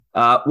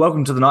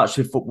Welcome to the Night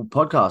Shift Football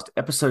Podcast,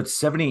 episode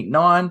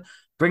 79.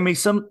 Bring me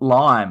some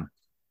lime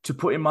to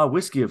put in my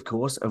whiskey, of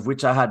course, of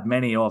which I had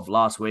many of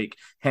last week,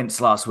 hence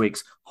last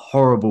week's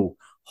horrible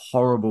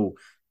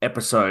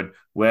episode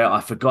where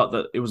I forgot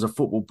that it was a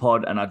football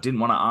pod and I didn't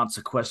want to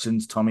answer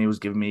questions Tommy was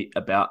giving me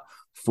about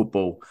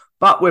football.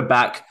 But we're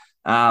back.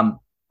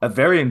 A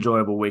very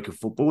enjoyable week of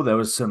football. There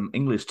was some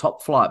English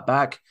top flight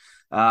back.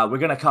 We're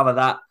going to cover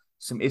that.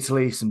 Some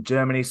Italy, some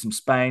Germany, some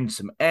Spain,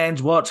 some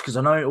Ange watch, because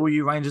I know all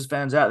you Rangers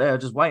fans out there are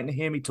just waiting to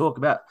hear me talk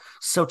about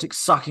Celtic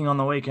sucking on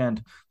the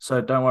weekend.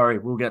 So don't worry,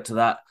 we'll get to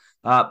that.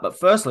 But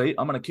firstly,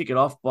 I'm going to kick it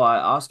off by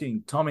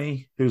asking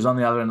Tommy, who's on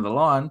the other end of the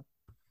line,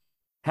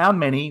 how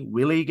many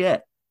will he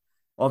get?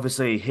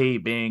 Obviously, he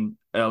being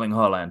Erling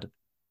Haaland.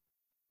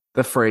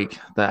 The freak,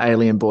 the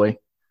alien boy.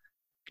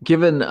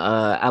 Given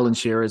Alan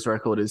Shearer's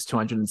record is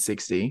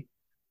 260,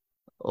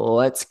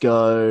 let's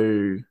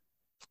go.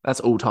 That's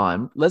all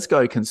time. Let's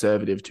go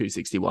conservative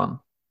 261.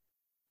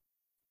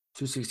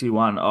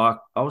 261. I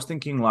was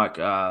thinking like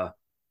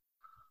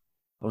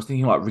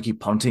Ricky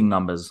Ponting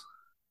numbers,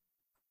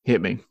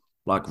 Hit me.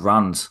 like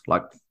runs,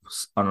 like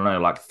I don't know,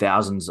 like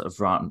thousands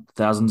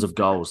of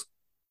goals.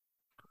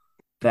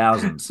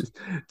 Thousands.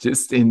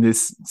 Just in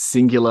this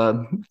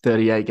singular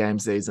 38 game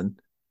season.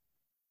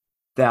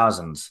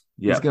 Thousands.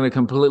 He's Yeah. going to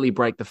completely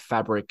break the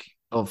fabric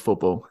of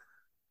football.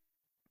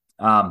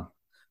 Um,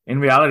 in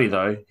reality,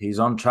 though, he's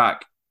on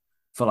track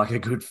for like a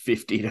good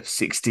 50 to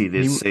 60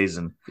 this He,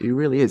 season. he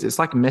really is. It's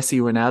like Messi,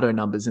 Ronaldo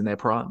numbers in their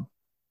prime.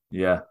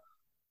 Yeah.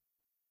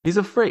 He's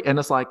a freak. And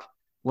it's like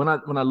when I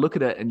look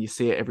at it and you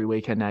see it every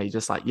weekend now, you're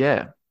just like,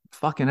 yeah,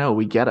 fucking hell,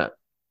 we get it.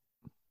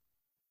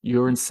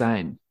 You're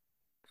insane.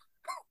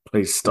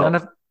 Please You don't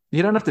stop. have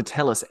you don't have to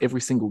tell us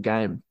every single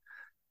game.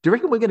 Do you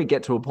reckon we're going to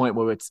get to a point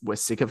where we're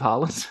sick of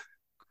Haaland?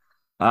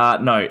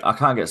 No, I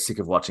can't get sick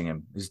of watching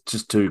him. He's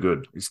just too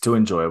good. He's too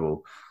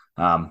enjoyable.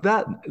 Um,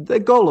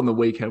 That goal on the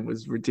weekend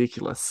was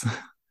ridiculous.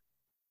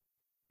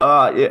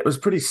 yeah, it was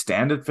pretty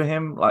standard for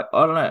him. Like,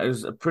 I don't know, it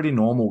was a pretty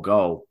normal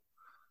goal.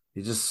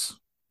 He just,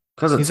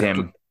 because it's He's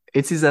him.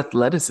 it's his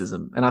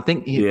athleticism, and I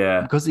think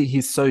Yeah. because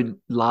he's so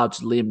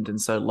large limbed and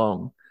so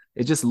long,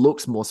 it just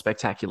looks more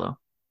spectacular.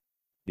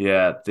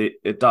 Yeah,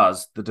 it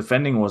does. The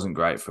defending wasn't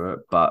great for it,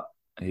 but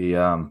he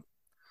opened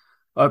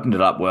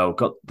it up well.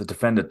 Got the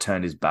defender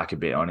turned his back a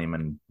bit on him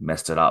and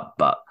messed it up,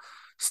 but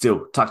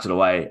still tucked it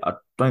away. I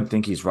don't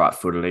think he's right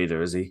footed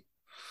either, is he?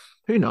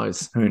 Who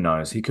knows? Who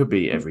knows? He could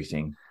be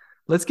everything.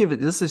 Let's give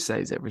it. Let's just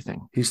say it's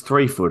everything. He's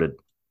 3 footed.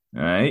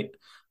 All right.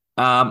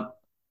 All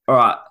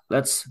right,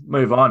 let's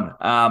move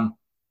on.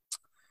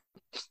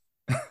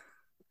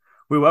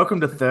 We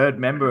welcomed a third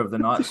member of the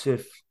night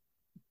shift.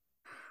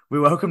 We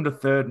welcomed a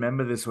third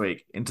member this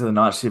week into the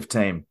night shift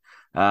team.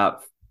 Uh,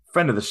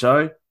 Friend of the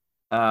show,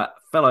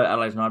 fellow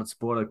Adelaide United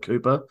supporter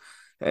Cooper.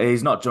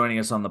 He's not joining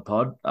us on the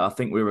pod. I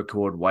think we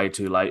record way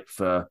too late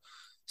for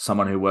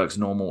someone who works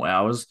normal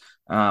hours.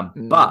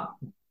 Mm, But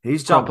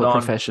he's jumped Proper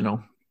on,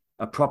 professional.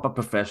 a proper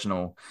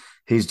professional.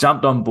 He's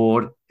jumped on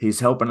board. He's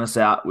helping us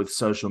out with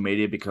social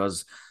media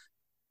because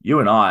you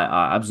and I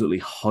are absolutely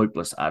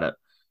hopeless at it.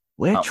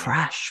 We're Um,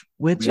 trash.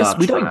 We're we are just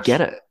we don't get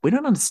trash. it. We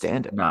don't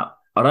understand it. No,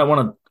 I don't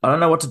want to. I don't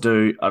know what to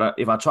do. I don't.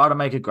 If I try to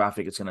make a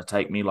graphic, it's going to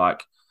take me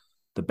like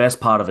the best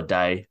part of a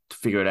day to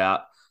figure it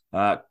out.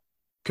 Uh,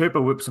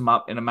 Cooper whips them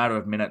up in a matter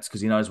of minutes because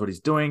he knows what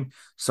he's doing.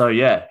 So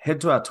yeah,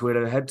 head to our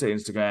Twitter, head to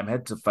Instagram,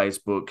 head to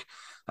Facebook.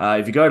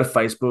 If you go to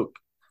Facebook,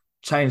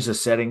 change the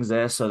settings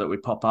there so that we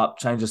pop up.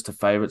 Change us to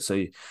favorites so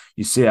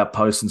you see our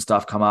posts and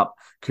stuff come up.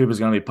 Cooper's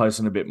going to be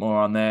posting a bit more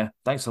on there.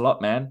 Thanks a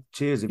lot, man.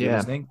 Cheers if you're Yeah.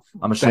 listening.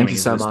 I'm Thank assuming you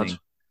he's so much. listening.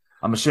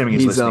 I'm assuming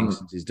he's He's listening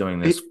since he's doing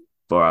this he,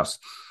 for us.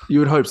 you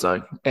would hope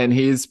so. And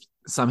he's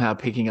somehow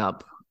picking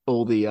up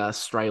all the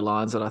stray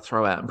lines that I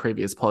throw out in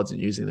previous pods and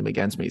using them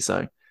against me.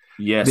 So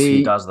Yes, he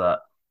the does that.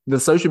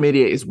 the social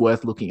media is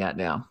worth looking at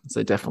now.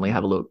 So definitely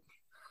have a look.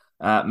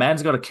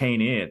 Man's got a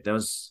keen ear.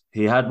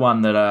 He had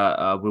one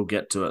that we'll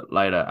get to it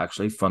later,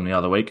 actually, from the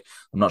other week.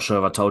 I'm not sure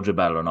if I told you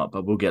about it or not,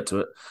 but we'll get to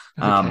it.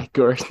 Okay,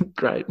 great,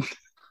 great.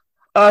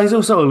 He's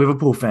also a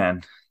Liverpool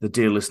fan. The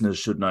dear listeners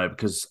should know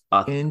because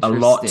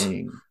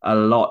Interesting. a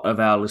lot of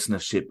our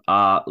listenership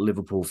are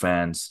Liverpool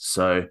fans.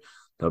 So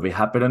they'll be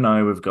happy to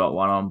know we've got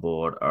one on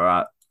board. All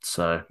right.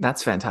 So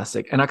That's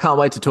fantastic. And I can't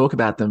wait to talk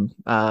about them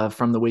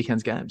from the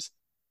weekend's games.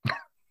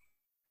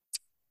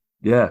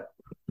 yeah,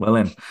 well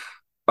in.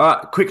 All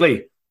right,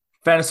 quickly,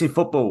 fantasy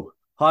football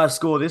highest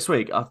score this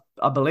week.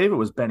 I believe it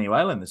was Benny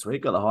Whalen this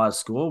week got the highest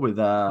score with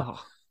Oh,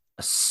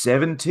 a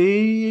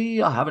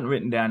 70. I haven't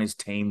written down his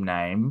team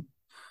name.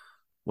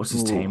 What's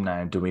his ooh. team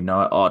name? Do we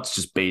know it? Oh, it's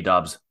just B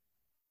Dubs.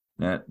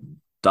 Yeah,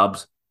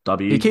 Dubs.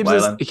 W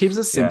Whalen. He keeps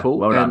us Yeah, simple,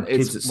 well and done.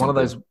 Keeps it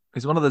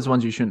it's one of those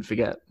ones you shouldn't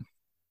forget.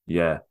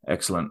 Yeah,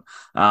 excellent.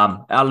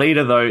 Our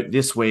leader though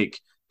this week,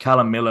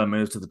 Callum Miller,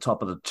 moves to the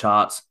top of the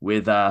charts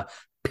with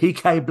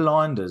PK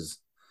Blinders.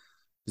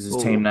 Is his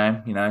team Oh,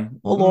 name? You know,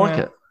 I like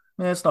yeah, it.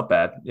 yeah, it's not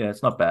bad. Yeah,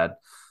 it's not bad.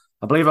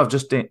 I believe I've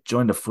just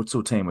joined a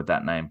futsal team with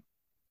that name.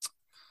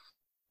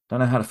 Don't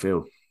know how to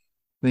feel.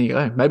 There you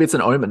go. Maybe it's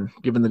an omen,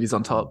 given that he's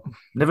on top.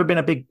 Never been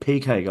a big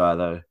PK guy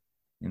though,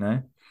 you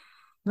know.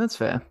 That's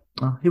fair.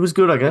 He was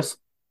good, I guess.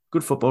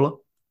 Good footballer.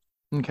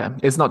 Okay.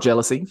 It's not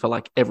jealousy for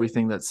like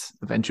everything that's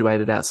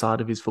eventuated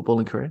outside of his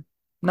footballing career.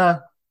 No,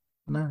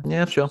 no.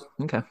 Yeah, sure.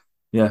 Okay.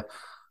 Yeah.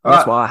 All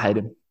That's right. why I hate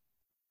him.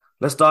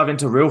 Let's dive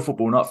into real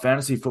football, not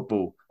fantasy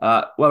football.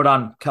 Well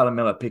done, Callum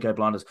Miller, PK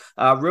Blinders.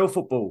 Real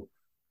football.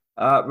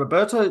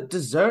 Roberto De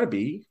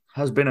Zerbi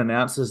has been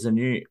announced as the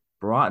new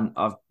Brighton.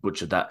 I've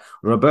butchered that.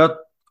 Roberto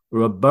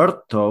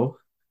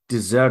De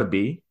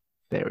Zerbi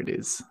There it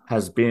is.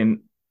 has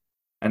been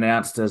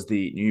announced as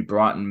the new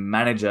Brighton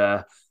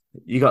manager.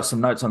 You got some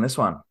notes on this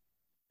one?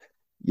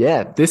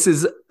 Yeah, this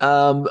is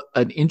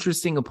an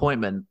interesting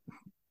appointment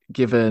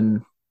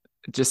given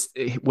just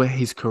where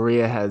his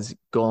career has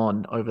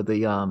gone over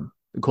the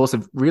course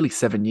of really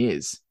 7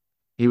 years.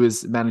 He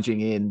was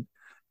managing in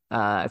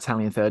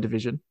Italian third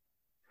division,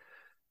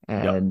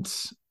 and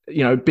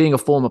being a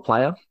former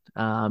player,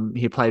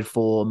 he played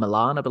for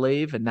Milan, I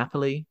believe, and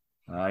Napoli.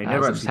 He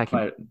never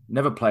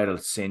actually played a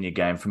senior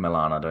game for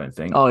Milan, I don't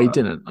think. Oh, he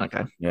didn't.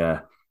 Okay, yeah,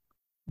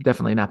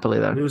 definitely Napoli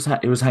though. He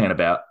was hanging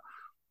about.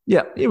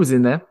 Yeah, he was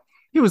in there.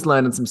 He was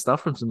learning some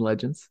stuff from some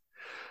legends.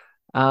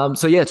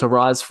 So yeah, to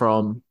rise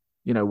from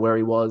where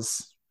he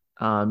was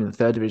in the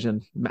third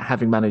division,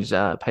 having managed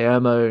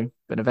Palermo,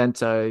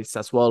 Benevento,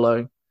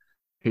 Sassuolo,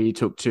 who he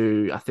took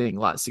to I think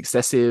like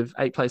successive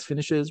 8th-place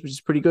finishes, which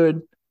is pretty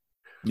good.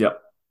 Yep.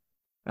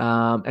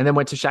 And then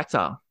went to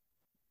Shakhtar,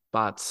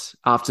 but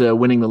after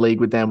winning the league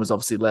with them, was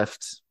obviously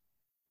left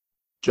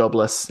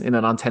jobless in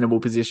an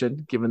untenable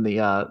position given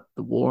the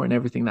war and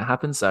everything that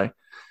happened. So,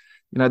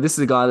 this is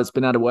a guy that's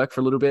been out of work for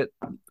a little bit,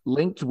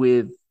 linked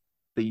with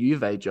the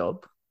Juve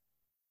job,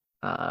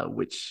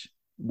 which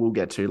we'll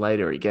get to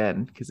later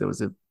again because there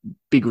was a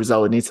big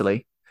result in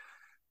Italy.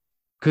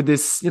 Could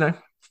this,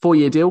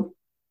 4-year deal?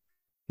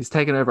 He's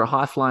taken over a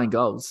high-flying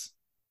goals.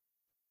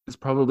 It's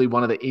probably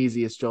one of the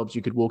easiest jobs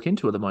you could walk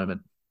into at the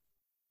moment.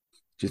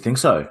 Do you think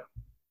so?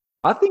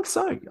 I think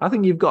so. I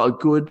think you've got a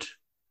good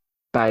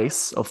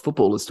base of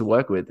footballers to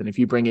work with, and if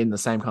you bring in the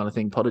same kind of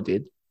thing Potter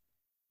did,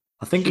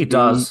 I think he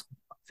does.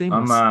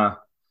 Seamless.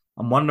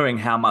 I'm wondering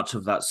how much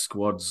of that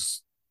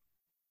squad's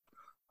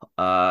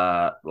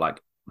like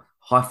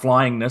high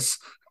flyingness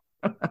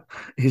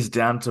is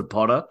down to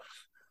Potter.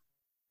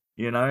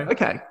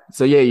 Okay,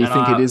 so yeah, you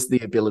think it is the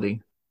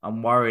ability.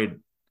 I'm worried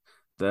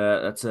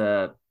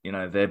that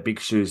they're big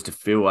shoes to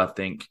fill. I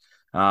think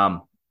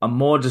I'm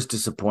more just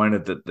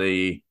disappointed that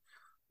the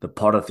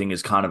Potter thing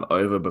is kind of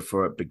over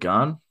before it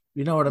begun.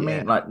 You know what I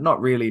mean? Like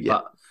not really,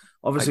 but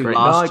obviously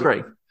I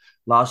agree.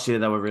 Last year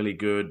they were really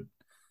good,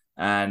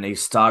 and he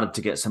started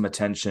to get some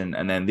attention,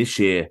 and then this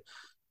year,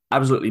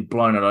 absolutely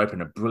blown it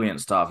open. A brilliant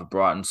start for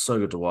Brighton, so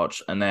good to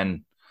watch, and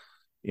then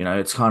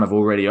it's kind of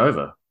already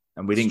over,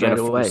 and we didn't get a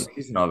full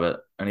season of it,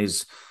 and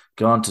he's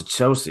gone to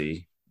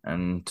Chelsea.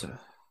 And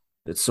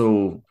it's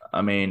all,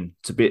 I mean,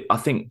 it's a bit, I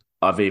think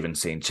I've even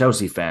seen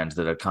Chelsea fans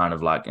that are kind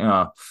of like,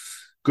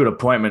 good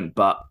appointment,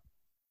 but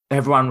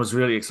everyone was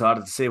really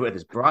excited to see where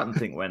this Brighton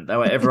thing went. They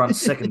were everyone's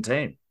second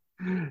team.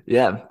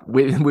 Yeah,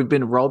 we've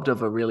been robbed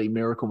of a really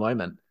miracle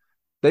moment.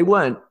 They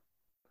weren't,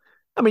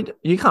 I mean,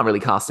 you can't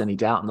really cast any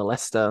doubt in the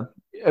Leicester.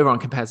 Everyone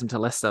compares them to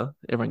Leicester.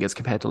 Everyone gets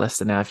compared to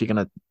Leicester now if you're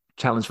going to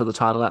challenge for the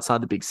title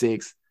outside the Big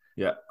Six.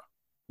 Yeah.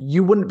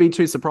 You wouldn't be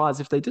too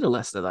surprised if they did a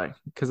Leicester, though,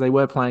 because they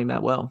were playing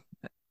that well.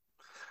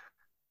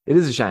 It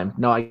is a shame.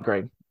 No, I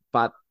agree.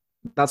 But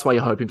that's why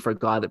you're hoping for a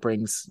guy that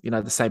brings,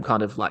 the same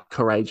kind of like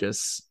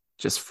courageous,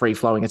 just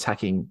free-flowing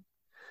attacking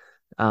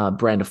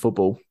brand of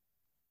football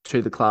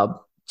to the club.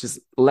 Just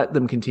let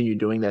them continue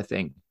doing their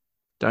thing.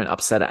 Don't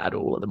upset it at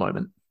all at the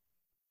moment.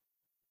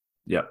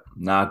 Yep.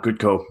 Nah, good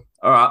call.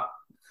 All right.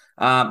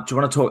 Do you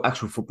want to talk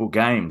actual football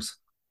games?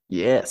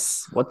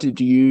 Yes. What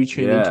did you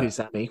tune into,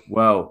 Sammy?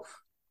 Well,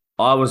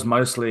 I was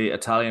mostly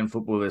Italian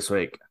football this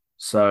week.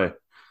 So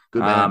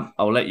good man.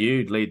 I'll let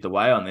you lead the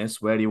way on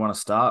this. Where do you want to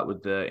start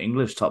with the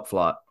English top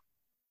flight?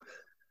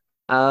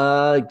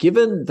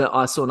 Given that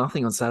I saw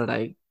nothing on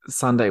Saturday,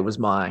 Sunday was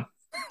my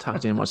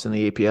tucked in watching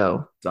the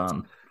EPL.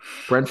 Done.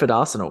 Brentford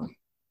Arsenal.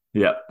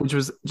 Yeah. Which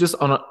was just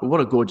what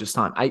a gorgeous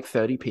time.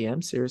 8:30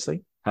 p.m.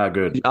 Seriously. How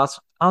good. Did you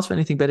ask for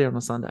anything better on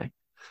a Sunday?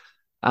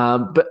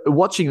 But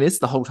watching this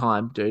the whole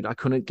time, dude, I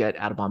couldn't get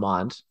out of my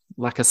mind.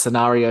 Like a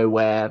scenario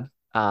where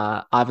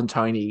Ivan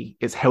Toney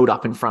is held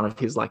up in front of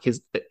his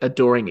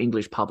adoring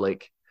English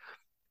public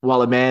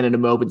while a man in a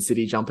Melbourne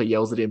City jumper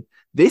yells at him,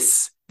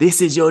 This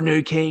is your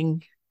new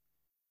king.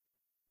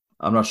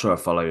 I'm not sure I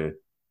follow you.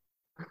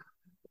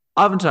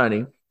 Ivan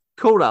Toney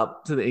called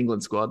up to the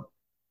England squad.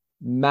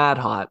 Mad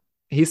hype.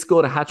 He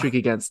scored a hat-trick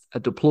against a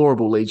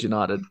deplorable Leeds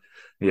United.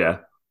 Yeah.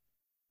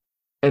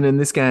 And in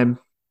this game,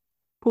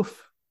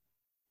 poof.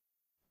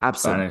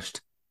 Absent.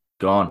 Vanished.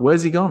 Gone.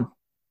 Where's he gone?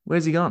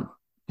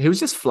 He was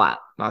just flat,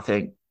 I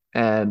think,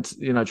 and,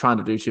 trying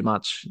to do too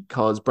much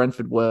because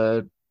Brentford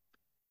were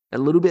a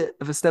little bit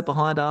of a step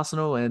behind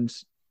Arsenal and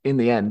in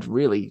the end,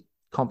 really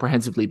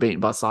comprehensively beaten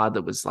by a side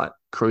that was like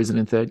cruising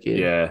in third gear.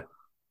 Yeah,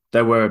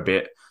 they were a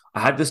bit. I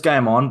had this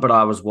game on, but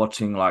I was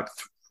watching like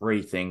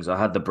three things. I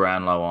had the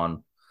Brownlow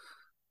on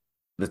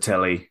the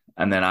telly,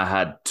 and then I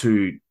had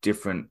two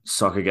different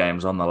soccer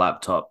games on the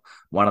laptop.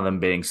 One of them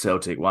being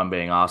Celtic, one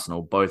being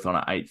Arsenal, both on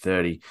at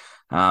 8:30.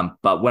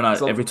 But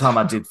So, every time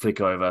I did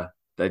flick over,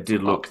 they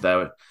did oh, look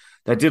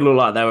they did look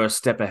like they were a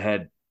step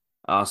ahead.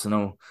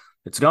 Arsenal.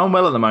 It's going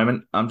well at the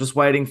moment. I'm just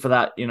waiting for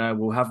that.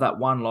 We'll have that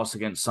one loss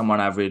against someone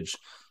average,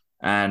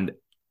 and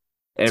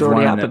it's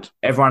already happened.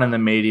 everyone in the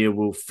media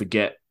will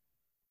forget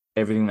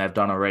everything they've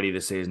done already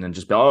this season and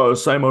just be, oh,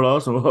 same old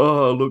Arsenal.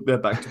 Oh, look, they're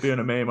back to being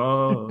a meme.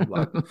 Oh,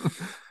 like,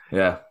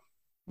 yeah,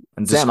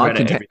 and Sam,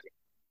 discredit everything.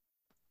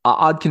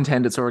 I'd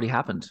contend it's already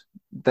happened.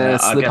 Yeah,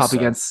 I guess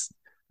so.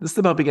 The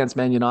slip up against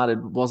Man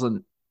United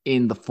wasn't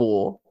in the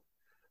four,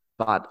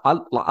 but I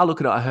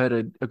look at it. I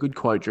heard a good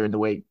quote during the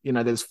week.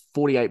 There's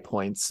 48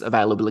 points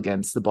available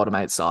against the bottom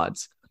eight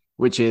sides,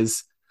 which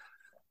is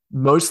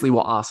mostly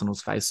what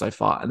Arsenal's faced so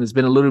far. And there's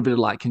been a little bit of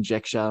like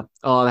conjecture.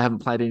 Oh, they haven't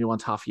played anyone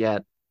tough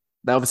yet.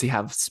 They obviously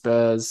have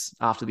Spurs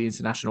after the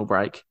international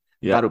break.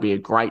 Yeah, that'll be a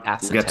great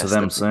asset. We'll get to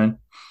them soon.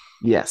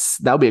 Yes,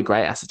 that'll be a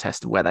great asset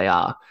test of where they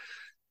are.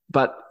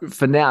 But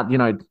for now,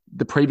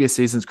 the previous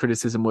season's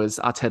criticism was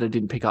Arteta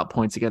didn't pick up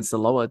points against the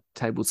lower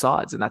table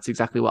sides, and that's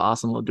exactly what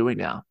Arsenal are doing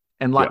now,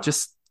 and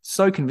just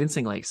so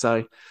convincingly.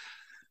 So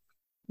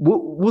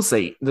we'll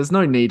see. There's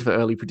no need for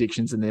early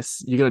predictions in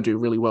this. You're going to do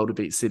really well to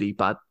beat City,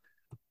 but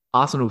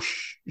Arsenal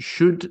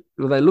should.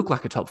 Well, they look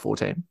like a top 4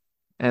 team,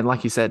 and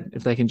like you said,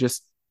 if they can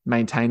just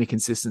maintain a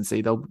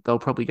consistency, they'll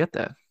probably get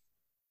there.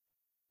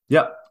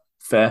 Yep,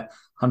 fair,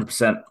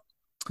 100%.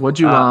 What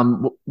do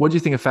you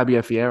think of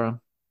Fabio Vieira?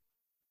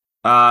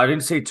 I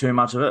didn't see too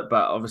much of it,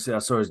 but obviously I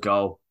saw his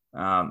goal.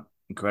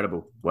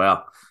 Incredible.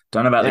 Wow.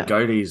 Don't know about the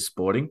goatee he's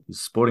sporting. He's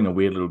sporting a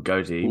weird little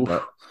goatee, Oof.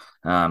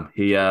 But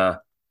he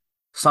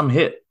some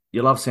hit.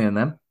 You love seeing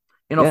them.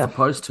 Off the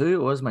post too,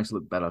 always makes it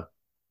look better.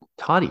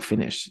 Tidy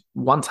finish.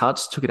 One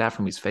touch, took it out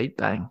from his feet.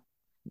 Bang.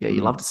 Yeah,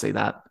 you love to see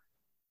that.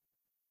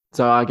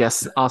 So I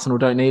guess Arsenal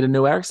don't need a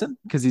new Eriksen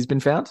because he's been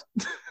found.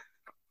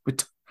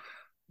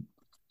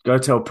 Go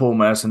tell Paul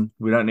Merson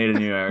we don't need a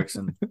new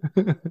Eriksen.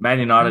 Man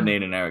United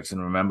need an Eriksen,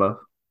 remember?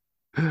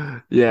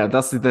 Yeah,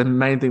 that's the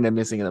main thing they're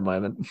missing at the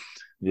moment.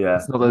 Yeah.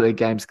 It's not that their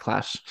games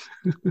clash.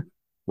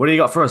 What do you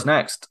got for us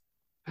next?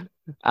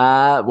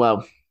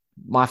 Well,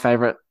 my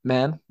favourite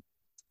man,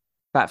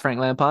 Fat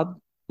Frank Lampard,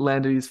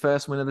 landed his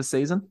first win of the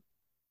season.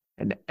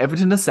 And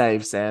Everton a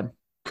save, Sam.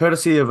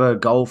 Courtesy of a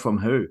goal from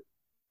who?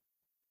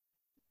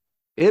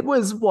 It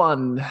was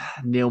one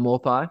Neil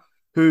Maupay.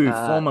 Who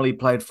formerly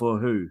played for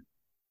who?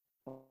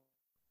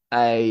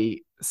 A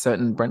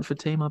certain Brentford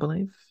team, I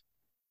believe.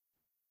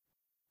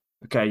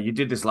 Okay, you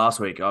did this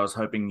last week. I was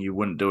hoping you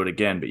wouldn't do it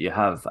again, but you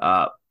have.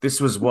 This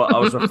was what I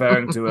was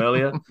referring to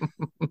earlier.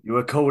 You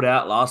were called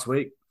out last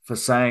week for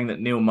saying that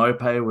Neil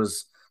Maupay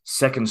was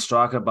second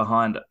striker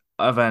behind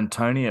Ivan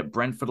Toney at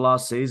Brentford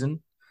last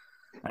season,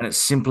 and it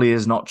simply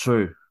is not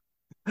true.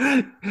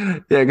 Yeah,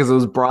 because it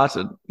was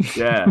Brighton.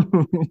 Yeah.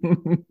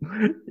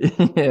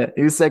 Yeah,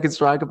 he was second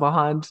striker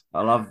behind.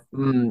 I love.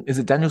 Is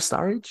it Daniel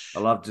Sturridge?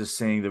 I love just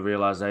seeing the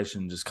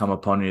realization just come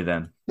upon you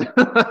then.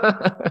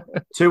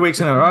 2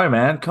 weeks in a row,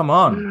 man. Come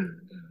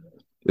on.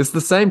 It's the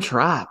same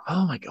trap.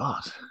 Oh, my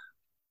God.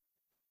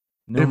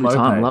 Neil Every Maupay.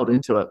 time I'm loved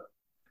into it.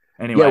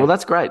 Anyway. Yeah, well,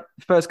 that's great.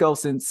 First goal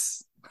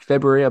since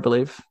February, I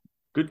believe.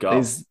 Good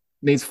goal.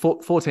 Needs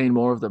 14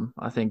 more of them,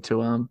 I think,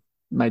 to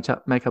make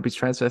up his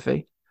transfer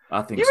fee.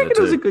 I think so too. It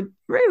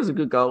was a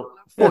good goal.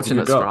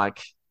 Fortunate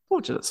strike.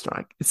 Fortunate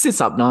strike. It sits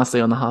up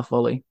nicely on the half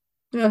volley.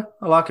 Yeah,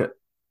 I like it.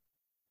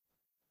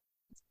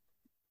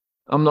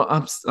 I'm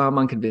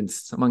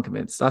unconvinced. I'm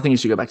unconvinced. I think you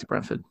should go back to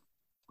Brentford.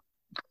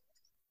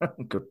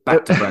 Go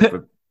back to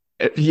Brentford.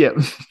 Yeah.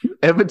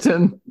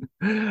 Everton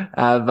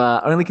have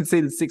only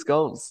conceded 6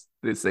 goals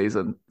this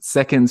season.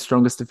 Second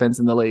strongest defense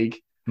in the league.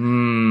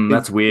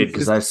 That's weird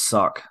because they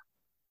suck.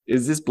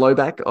 Is this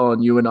blowback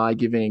on you and I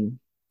giving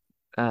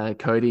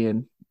Cody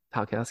and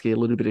Tarkowski a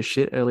little bit of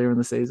shit earlier in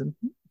the season?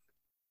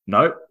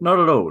 No, not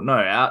at all.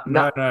 No.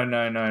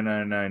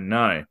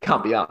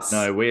 Can't be us.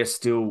 No, we're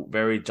still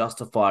very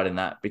justified in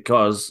that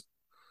because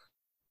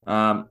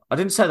I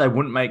didn't say they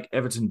wouldn't make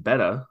Everton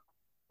better.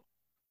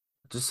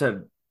 I just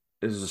said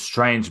it was a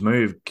strange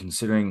move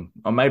considering,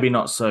 or maybe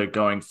not so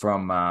going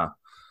from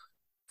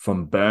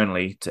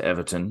Burnley to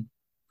Everton,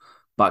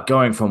 but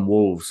going from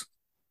Wolves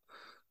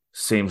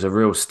seems a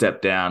real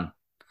step down.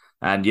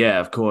 And yeah,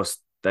 of course,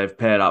 they've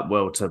paired up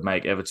well to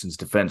make Everton's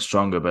defense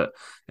stronger, but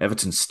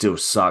Everton still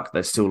suck.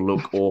 They still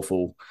look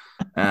awful.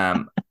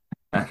 And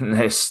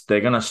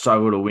they're going to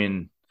struggle to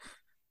win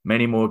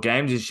many more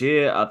games this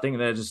year. I think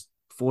they're just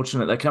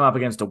fortunate. They come up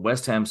against a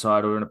West Ham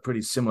side who are in a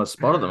pretty similar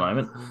spot at the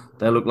moment.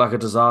 They look like a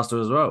disaster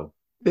as well.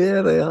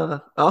 Yeah, they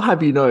are. I'll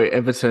have you know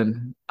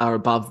Everton are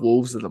above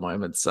Wolves at the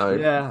moment. So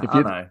yeah,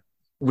 I know.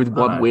 With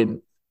one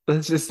win.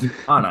 That's just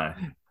I know.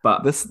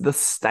 But the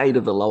state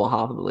of the lower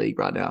half of the league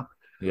right now.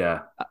 Yeah.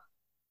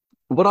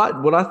 What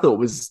I thought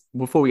was,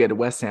 before we get to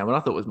West Ham, what I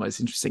thought was most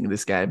interesting in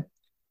this game,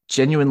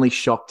 genuinely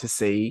shocked to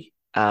see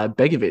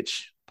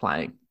Begovic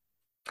playing.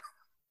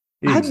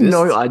 He exists.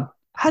 I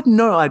had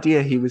no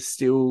idea he was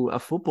still a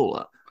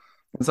footballer.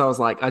 And so I was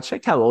like, I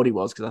checked how old he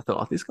was because I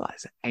thought, oh, this guy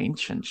is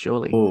ancient,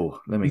 surely. Oh,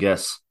 let me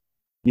guess.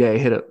 Yeah, he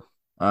hit it.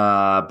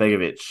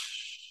 Begovic,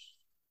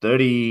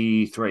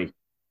 33.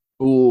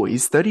 Oh,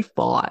 he's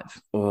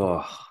 35.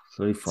 Oh,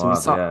 So he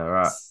 35. Yeah,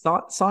 right.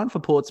 signed for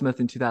Portsmouth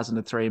in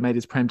 2003, made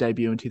his Prem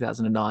debut in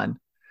 2009.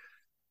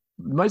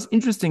 The most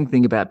interesting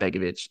thing about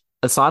Begovic,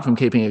 aside from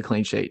keeping a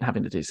clean sheet and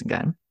having a decent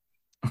game,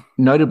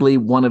 notably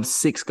one of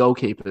 6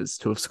 goalkeepers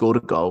to have scored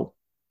a goal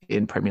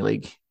in Premier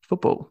League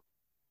football.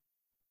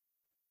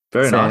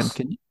 Very Sam, nice.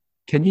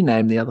 can you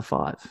name the other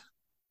 5?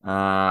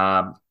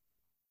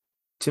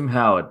 Tim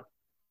Howard,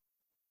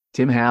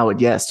 Tim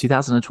Howard, yes,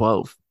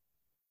 2012.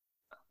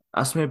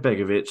 Asmir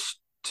Begovic,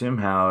 Tim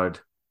Howard.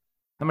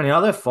 How many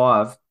are there?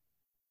 5.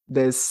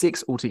 There's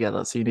 6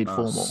 altogether, so you need 4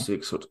 more.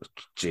 6.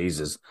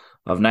 Jesus,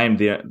 I've named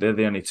they're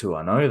the only 2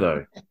 I know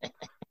though.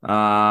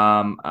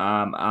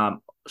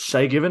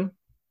 Shay Given.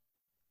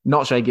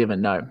 Not Shay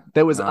Given, no.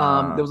 There was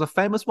a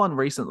famous one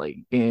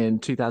recently in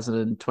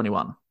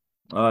 2021,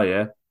 Oh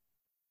yeah.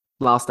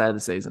 last day of the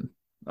season.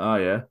 Oh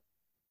yeah.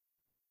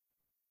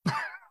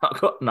 I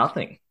got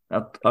nothing.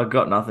 I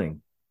got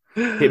nothing.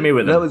 Hit me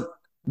with that them. was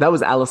that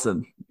was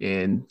Allison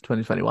in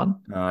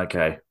 2021.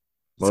 Okay.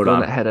 Well Scored done.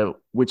 that header,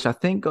 which I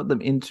think got them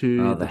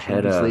into the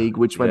Champions header. League,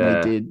 which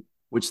Yeah.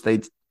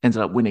 they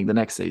ended up winning the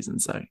next season.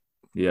 So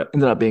Yeah.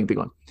 ended up being a big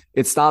one.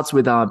 It starts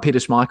with Peter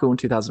Schmeichel in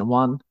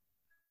 2001.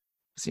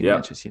 See Yep.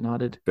 Manchester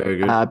United. Very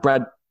good.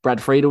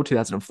 Brad Friedel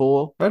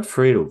 2004. Brad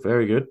Friedel,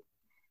 very good.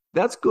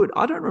 That's good.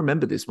 I don't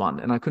remember this one,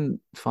 and I couldn't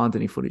find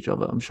any footage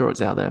of it. I'm sure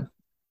it's out there.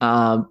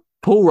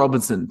 Paul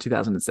Robinson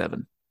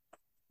 2007,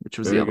 which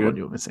was Very the other one good.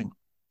 you were missing.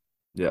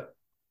 Yeah.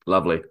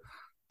 Lovely.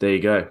 There you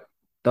go.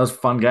 That was a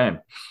fun game.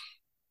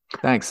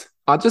 Thanks.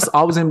 I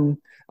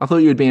thought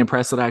you would be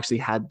impressed that I actually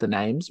had the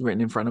names written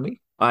in front of me.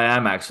 I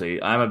am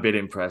actually. I'm a bit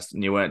impressed,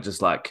 and you weren't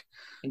just like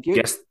Thank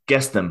you.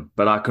 guess them,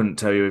 but I couldn't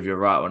tell you if you're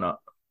right or not.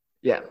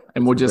 Yeah,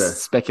 and we'll Yeah.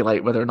 just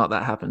speculate whether or not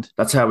that happened.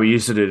 That's how we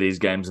used to do these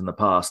games in the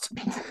past.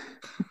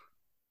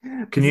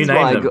 Can This you is name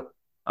why them?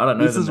 I don't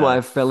know This them is why now.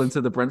 I fell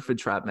into the Brentford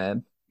trap,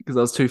 man, because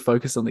I was too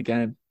focused on the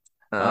game.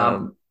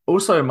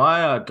 Also,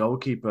 my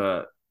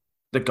goalkeeper,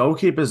 the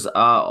goalkeepers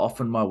are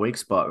often my weak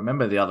spot.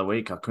 Remember the other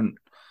week, I couldn't,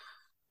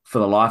 for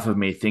the life of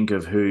me, think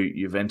of who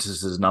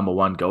Juventus's number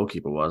 1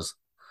 goalkeeper was.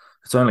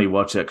 It's only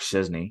Wojciech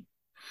Szczesny.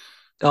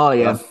 Oh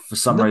yeah, For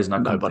some reason, I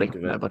couldn't nobody, think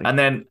of it. nobody. And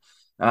then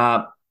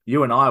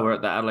you and I were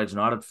at the Adelaide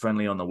United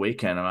friendly on the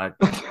weekend, and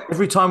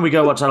every time we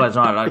go watch Adelaide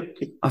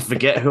United, I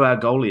forget who our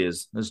goalie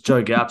is. It's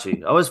Joe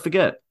Gauci. I always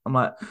forget. I'm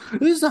like,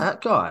 who's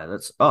that guy?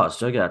 It's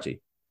Joe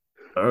Gauci.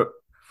 Oh.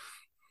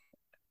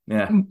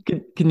 Yeah.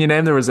 Can you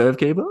name the reserve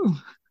keeper?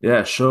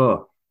 Yeah,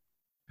 sure.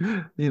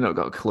 You not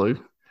got a clue.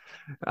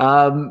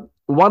 1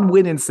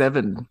 win in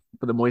 7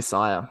 for the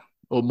Moisire,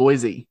 or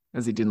Moisey,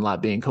 as he didn't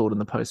like being called in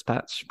the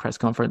post-patch press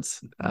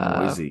conference.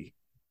 Noisy.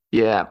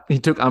 Yeah, he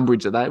took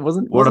umbrage at that. What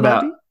wasn't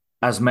about, Andy?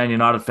 as Man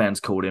United fans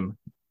called him,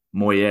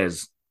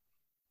 Moyes?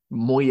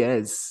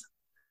 Moyes?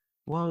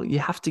 Well, you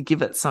have to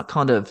give it some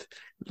kind of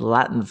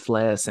Latin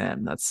flair,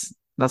 Sam. That's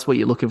what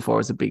you're looking for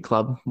as a big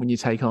club when you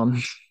take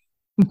on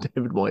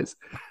David Moyes.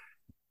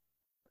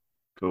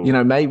 Cool. You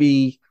know,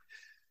 maybe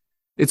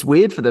it's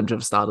weird for them to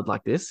have started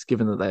like this,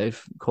 given that they've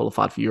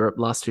qualified for Europe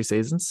last 2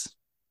 seasons.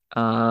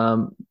 Do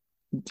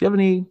you have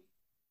any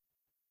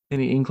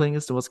inkling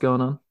as to what's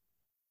going on?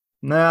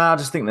 Nah, I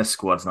just think their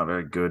squad's not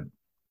very good.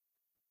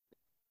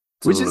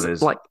 That's all it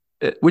is.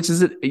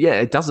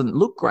 It doesn't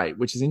look great,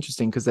 which is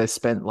interesting because they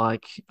spent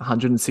like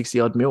 160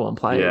 odd mil on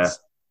players.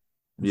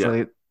 Yeah.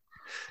 So, do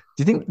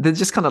you think they're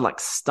just kind of like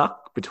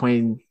stuck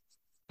between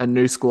a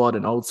new squad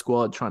and old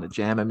squad, trying to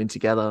jam them in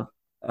together?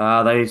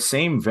 They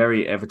seem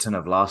very Everton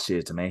of last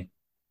year to me.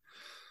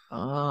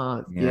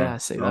 Yeah, I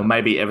see Or that.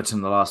 maybe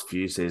Everton the last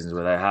few seasons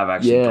where they have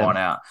actually Yeah. gone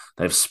out.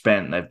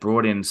 They've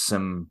brought in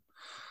some,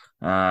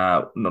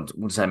 not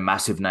wouldn't say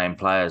massive name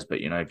players, but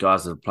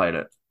guys that have played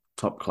at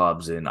top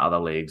clubs in other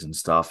leagues and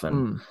stuff.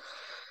 And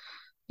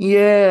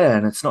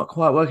and it's not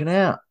quite working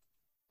out.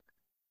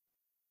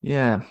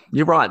 Yeah,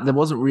 you're right. There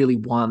wasn't really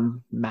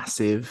one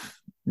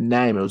massive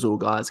name. It was all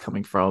guys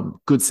coming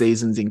from good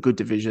seasons in good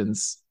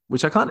divisions,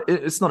 which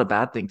it's not a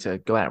bad thing to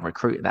go out and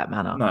recruit in that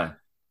manner. No.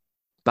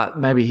 But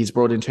maybe he's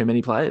brought in too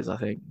many players, I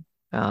think.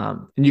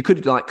 And you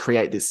could like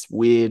create this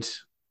weird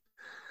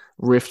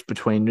rift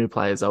between new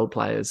players, old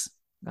players.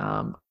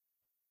 I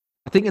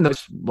think in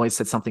those Moyes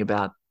said something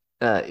about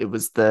it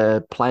was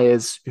the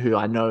players who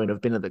I know and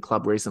have been at the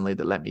club recently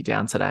that let me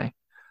down today.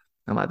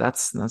 I'm like,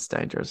 that's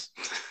dangerous.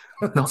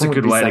 That's a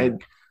good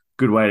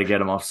way to get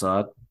them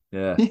offside.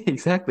 Yeah.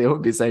 Exactly. I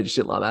wouldn't be saying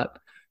shit like that.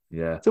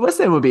 Yeah. So West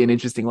Ham would be an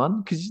interesting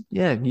one because,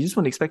 you just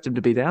wouldn't expect them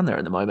to be down there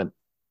at the moment.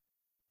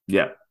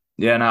 Yeah.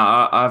 Yeah, no,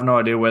 I have no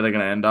idea where they're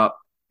going to end up.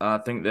 I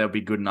think they'll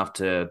be good enough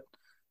to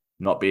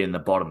not be in the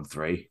bottom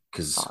 3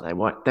 because they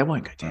won't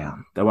go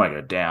down. They won't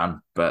go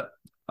down, but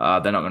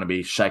they're not going to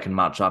be shaking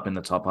much up in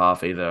the top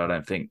half either, I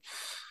don't think.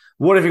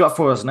 What have you got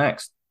for us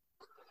next?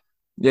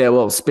 Yeah,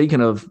 well,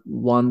 speaking of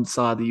one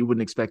side that you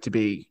wouldn't expect to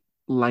be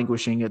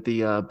languishing at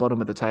the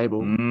bottom of the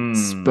table. Mm.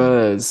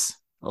 Spurs,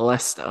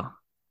 Leicester,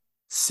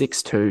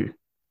 6-2.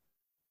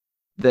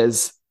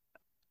 There's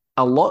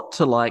a lot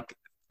to like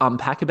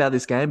unpack about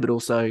this game, but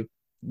also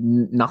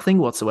nothing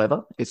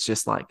whatsoever. It's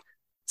just like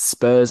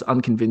Spurs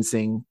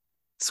unconvincing,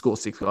 score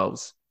 6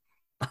 goals.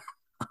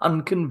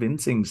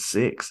 Unconvincing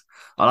 6.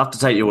 I'll have to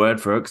take your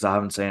word for it because I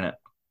haven't seen it.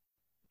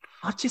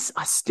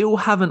 I still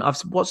haven't.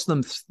 I've watched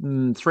them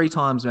 3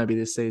 times maybe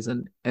this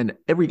season, and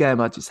every game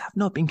I just have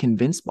not been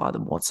convinced by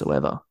them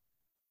whatsoever.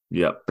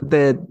 Yep. But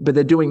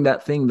they're doing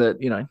that thing that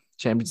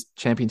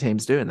champion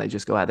teams do, and they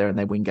just go out there and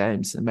they win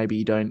games. And maybe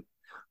you don't,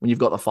 when you've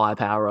got the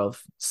firepower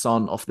of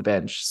Son off the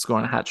bench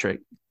scoring a hat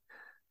trick,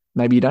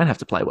 maybe you don't have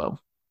to play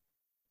well.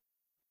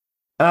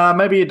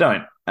 Maybe you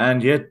don't.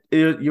 And yet,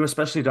 you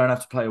especially don't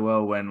have to play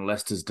well when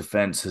Leicester's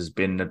defense has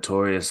been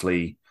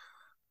notoriously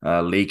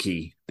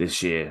leaky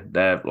this year.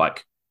 They're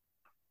like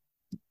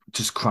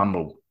just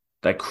crumble.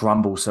 They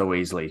crumble so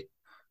easily,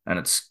 and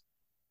it's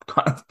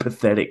kind of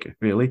pathetic,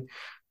 really.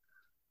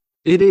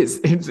 It is.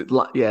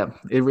 Yeah,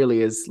 it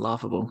really is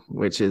laughable,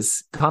 which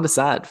is kind of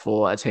sad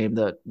for a team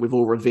that we've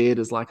all revered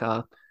as like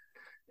our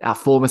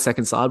former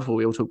second side before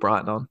we all took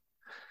Brighton on.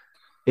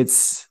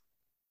 It's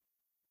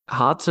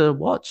hard to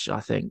watch, I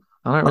think.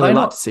 I don't Are really they like to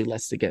not see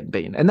Leicester getting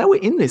beaten. And they were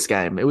in this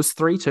game. It was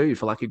 3-2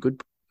 for like a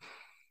good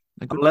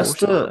portion of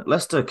Leicester? it.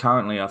 Leicester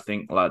currently, I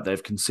think, like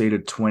they've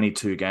conceded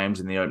 22 games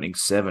in the opening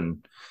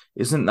seven.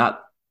 Isn't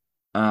that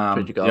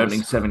 20 the opening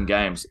goals. 7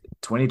 games?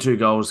 22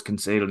 goals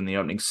conceded in the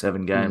opening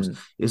 7 games. Mm.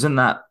 Isn't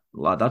that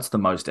like that's the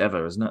most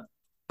ever, isn't it?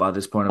 By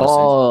this point of the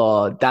season.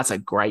 Oh, that's a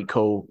great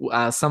call.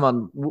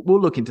 We'll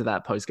look into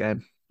that post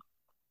game.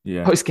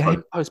 Yeah. Post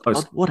game, post pod,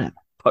 Post whatever.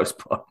 post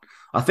pod.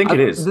 I think I, it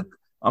is. the,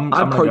 I I'm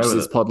gonna approach go with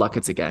this it. pod like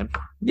it's a game.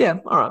 Yeah,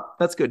 all right,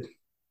 that's good.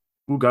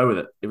 We'll go with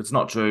it. If it's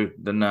not true,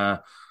 then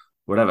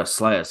whatever.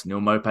 Slay us. Neil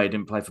Mopay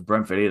didn't play for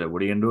Brentford either.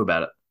 What are you gonna do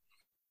about it?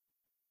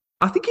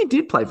 I think he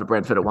did play for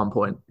Brentford at one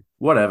point.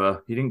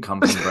 Whatever. He didn't come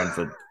from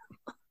Brentford.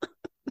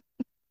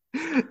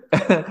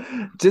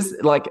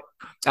 Just like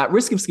at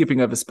risk of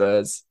skipping over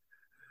Spurs,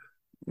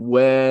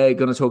 we're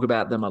going to talk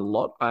about them a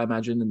lot, I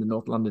imagine, in the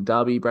North London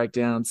Derby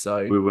breakdown.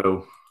 So We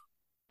will.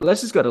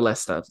 let's just go to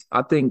Leicester.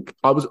 I think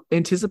I was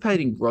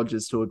anticipating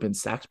Rodgers to have been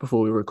sacked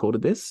before we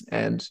recorded this,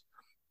 and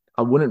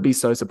I wouldn't be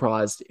so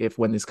surprised if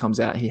when this comes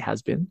out, he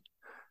has been.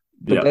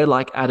 But Yeah. they're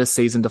like at a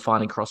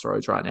season-defining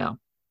crossroads right now.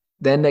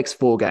 Their next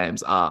 4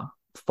 games are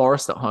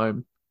Forest at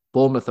home,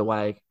 Bournemouth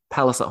away,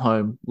 Palace at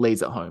home,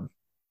 Leeds at home.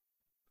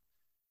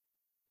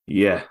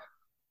 Yeah.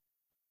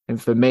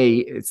 And for me,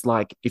 it's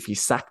like if you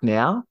sack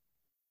now,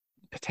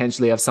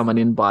 potentially have someone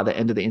in by the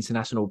end of the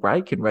international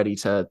break and ready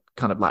to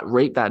kind of like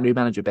reap that new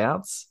manager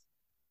bounce?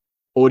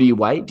 Or do you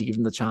wait? Do you give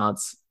them the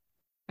chance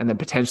and then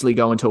potentially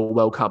go into a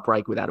World Cup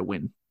break without a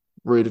win,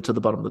 rooted to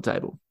the bottom of the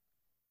table?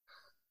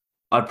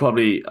 I'd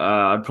probably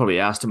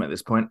ask him at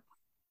this point.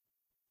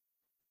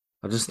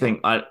 I just think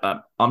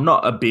I'm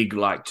not a big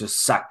like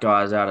just sack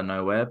guys out of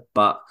nowhere,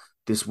 but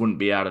this wouldn't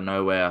be out of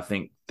nowhere. I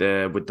think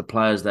they're with the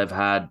players they've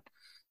had,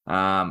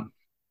 um,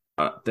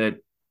 the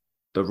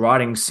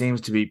writing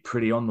seems to be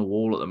pretty on the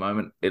wall at the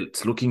moment.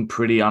 It's looking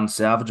pretty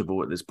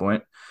unsalvageable at this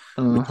point,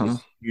 which Uh-huh. is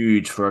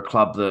huge for a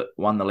club that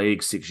won the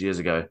league 6 years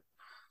ago.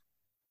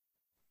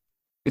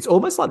 It's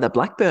almost like that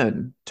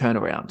Blackburn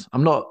turnaround. I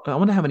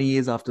wonder how many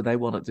years after they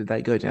won it did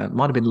they go down?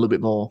 Might have been a little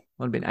bit more.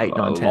 Might have been eight, A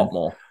nine, ten. lot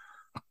more.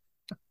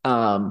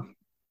 Um,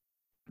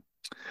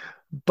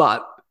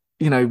 but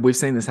we've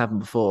seen this happen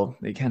before.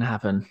 It can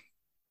happen.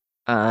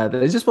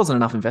 There just wasn't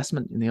enough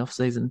investment in the off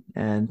season,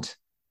 and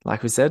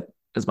like we said,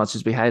 as much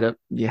as we hate it,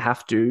 you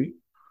have to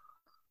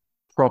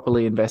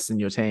properly invest in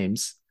your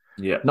teams,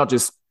 Yeah, not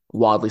just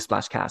wildly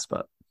splash cash,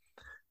 but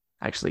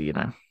actually,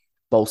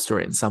 bolster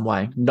it in some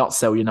way. Not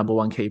sell your number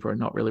one keeper and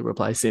not really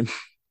replace him.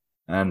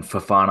 and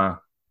Fafana.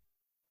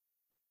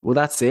 Well,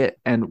 that's it.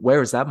 And where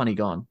has that money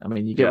gone? I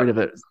mean, you get Yeah, rid of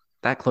it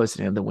that close to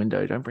the end of the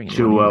window. Don't bring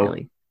anyone in Chilwell.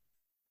 really.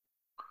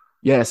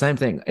 Yeah, same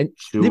thing. And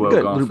even Chilwell go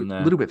a gone little from bit,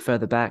 there. little bit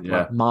further back, Yeah,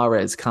 like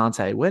Mahrez,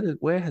 Kante.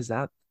 Where has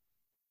yeah. that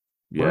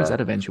I mean,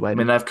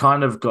 eventuated? they've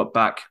kind of got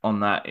back on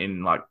that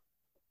in like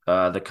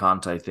the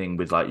Kante thing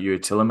with like Yuri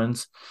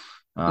Tillemans,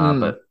 Mm,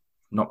 but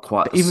not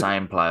quite but the even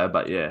same player.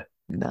 But yeah,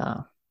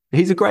 nah,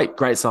 he's a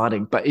great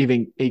signing. But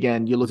even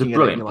again, you're he's a looking at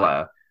it, and brilliant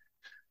player.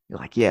 you're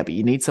like, yeah, but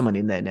you need someone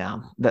in there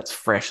now that's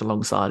fresh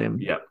alongside him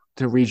Yeah,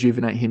 to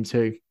rejuvenate him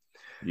too.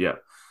 yeah.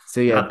 So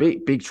yeah, And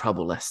at, big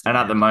trouble, Leicester, and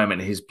at the man.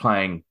 moment,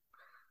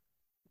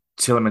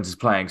 Tillemans is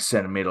playing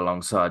centre mid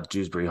alongside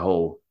Dewsbury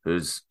Hall,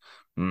 who's,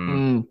 mm,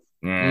 Mm,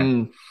 yeah,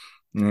 mm.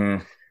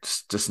 yeah,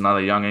 just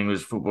another young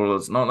English footballer.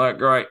 It's not that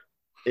great.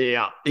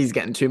 Yeah, he's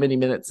getting too many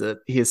minutes at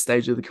his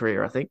stage of the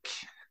career, I think.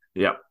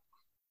 Yeah,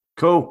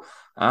 cool.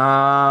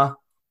 Uh,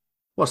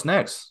 what's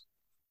next?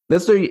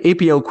 Let's do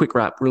EPL quick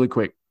wrap, really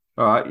quick.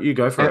 All right, you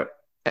go for E-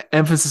 it.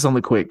 Emphasis on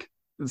the quick.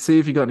 Let's see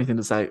if you got anything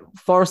to say.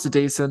 Forest are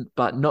decent,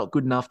 but not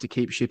good enough to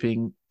keep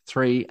shipping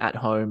 3 at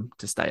home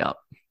to stay up.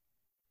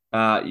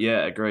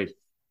 Yeah, agree.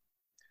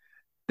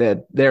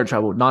 They're in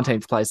trouble.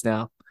 19th place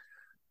now.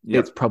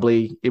 It's Yep.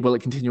 probably will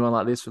it continue on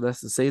like this for the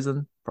rest of the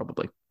season?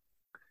 Probably.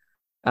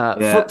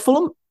 Yeah.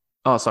 Fulham.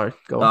 Oh, sorry.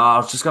 Go No, on. I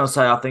was just gonna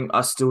say I think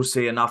I still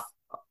see enough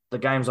the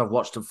games I've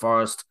watched of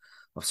Forest,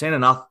 I've seen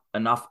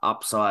enough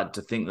upside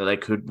to think that they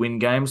could win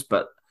games,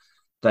 but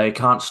they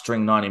can't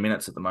string 90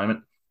 minutes at the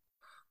moment.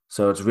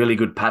 So it's really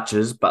good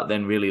patches, but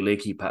then really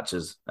leaky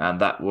patches,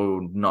 and that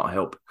will not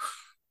help.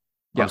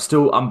 Yeah.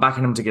 I'm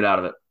backing them to get out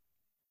of it.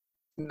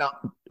 No.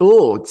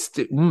 Oh,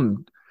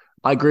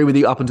 I agree with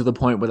you up until the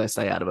point where they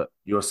stay out of it.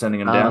 You're sending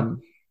them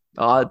down?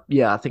 Um,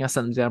 yeah, I think I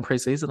sent them down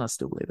preseason. I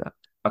still believe that.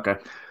 Okay.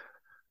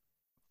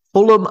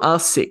 Fulham are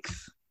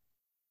sixth.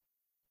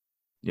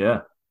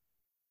 Yeah.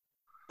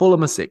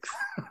 Fulham are sixth.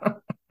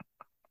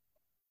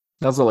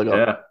 That's all I got.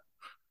 Yeah. Yeah,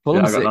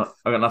 Fulham sixth.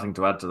 I got nothing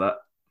to add to that.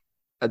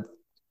 Uh,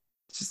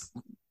 just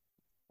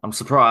I'm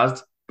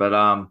surprised,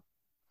 but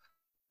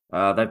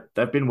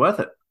they've been worth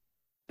it.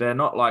 They're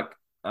not like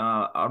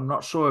I'm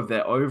not sure if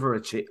they're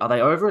overachieving. Are they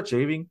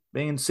overachieving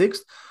being in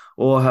sixth,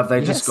 or have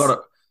they just got yes.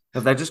 it?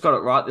 Have they just got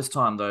it right this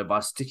time though by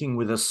sticking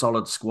with a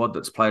solid squad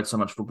that's played so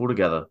much football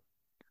together?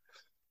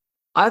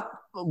 I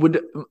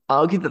would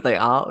argue that they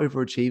are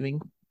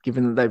overachieving,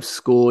 given that they've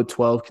scored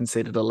 12,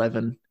 conceded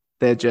 11.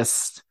 They're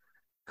just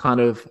kind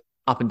of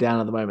up and down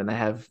at the moment. They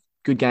have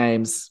good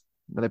games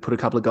where they put a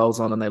couple of goals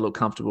on and they look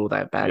comfortable. They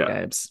have bad Yeah.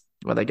 games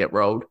where they get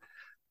rolled.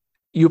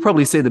 You'll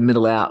probably see the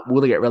middle out.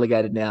 Will they get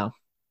relegated now?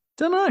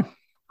 Don't know.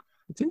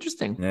 It's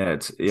interesting. Yeah,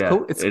 It's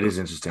cool. it is It's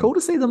interesting. cool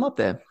to see them up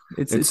there.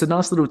 It's a It's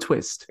nice little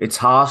twist. it's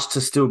harsh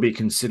to still be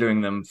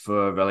considering them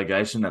for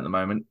relegation at the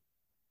moment,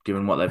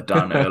 given what they've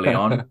done early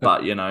on.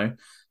 But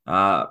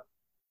uh,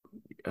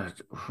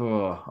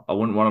 I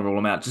wouldn't want to rule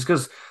them out just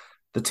because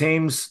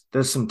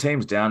there's some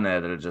teams down there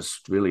that are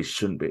just really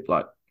shouldn't be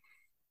like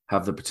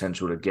have the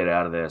potential to get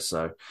out of there.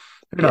 So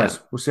who Yeah. knows?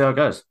 We'll see how it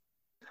goes.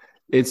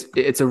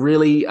 It's a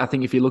really, I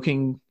think if you're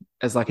looking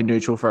as like a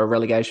neutral for a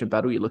relegation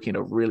battle, you're looking at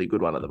a really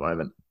good one at the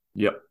moment.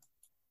 Yep.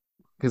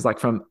 Because like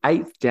from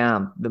eighth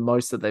down, the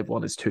most that they've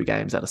won is 2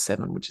 games out of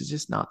 7, which is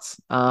just nuts.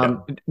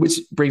 Yep. Which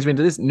brings me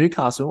to this: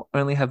 Newcastle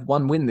only have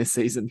 1 win this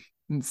season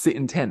and sit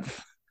in 10th.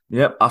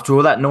 Yep. After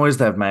all that noise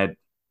they've made.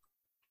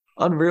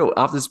 Unreal.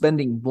 After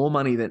spending more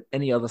money than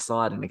any other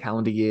side in a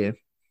calendar year,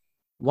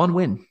 1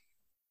 win.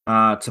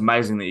 It's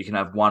amazing that you can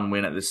have one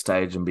win at this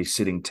stage and be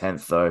sitting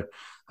 10th, though.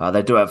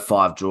 They do have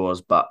 5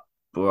 draws, but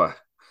boy,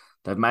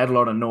 they've made a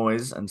lot of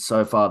noise, and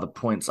so far the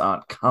points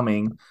aren't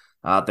coming.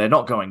 They're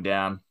not going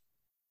down,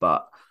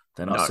 but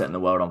they're not No, setting the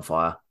world on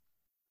fire.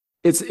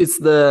 it's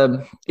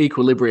the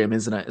equilibrium,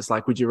 isn't it? It's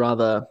like, would you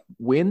rather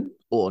win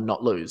or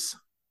not lose?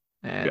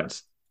 And Yeah.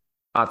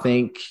 I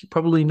think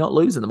probably not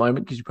lose at the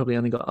moment because you probably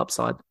only got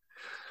upside.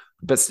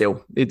 But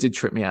still, it did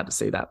trip me out to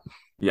see that.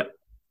 Yep.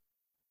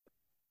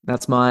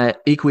 That's my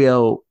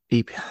fuck's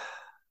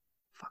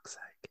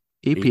sake.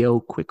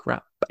 EPL quick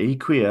wrap.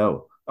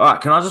 EQL. All right,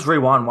 can I just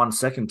rewind 1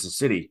 second to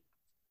City?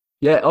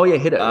 Yeah. Oh yeah,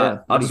 hit it. Yeah.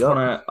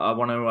 I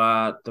want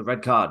to the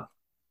red card.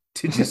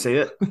 Did you see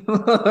it?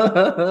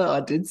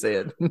 I did see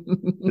it.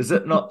 Is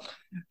it not?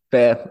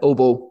 Fair. All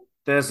ball.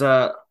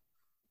 I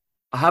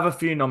have a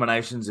few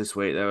nominations this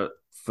week there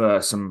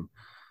for some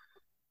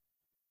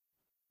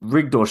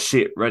rigged or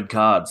shit red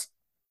cards,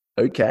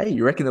 Okay.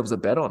 You reckon there was a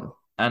bet on?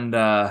 and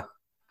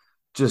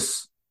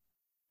just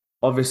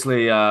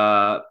obviously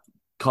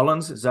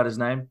Collins, is that his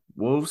name?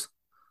 Wolves.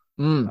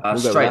 We'll go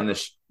Straight with in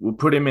that. we'll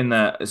put him in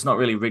the. It's not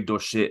really rigged or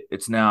shit.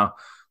 It's now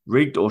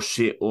rigged or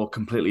shit or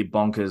completely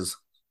bonkers.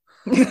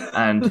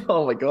 And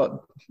Oh my god.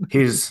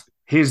 his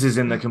is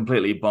in the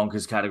completely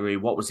bonkers category.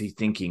 What was he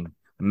thinking?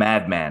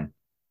 Madman.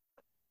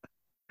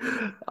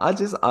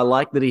 I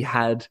like that he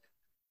had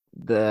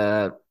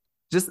the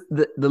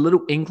the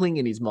little inkling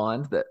in his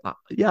mind that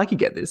yeah, I could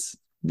get this.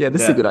 Yeah,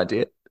 this is a Yeah. good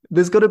idea.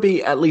 There's got to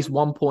be at least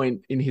one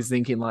point in his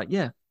thinking like,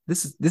 yeah,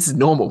 this is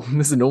normal.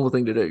 This is a normal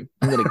thing to do.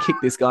 I'm going to kick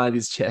this guy in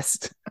his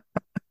chest.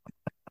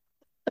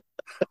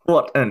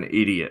 What an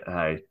idiot,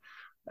 hey.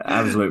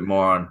 Absolute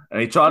moron.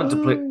 And he tried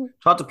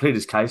to plead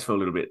his case for a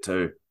little bit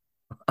too.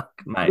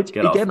 Mate, Which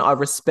get off. again I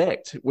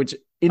respect, which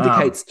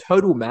indicates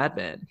total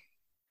madman.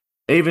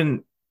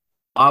 Even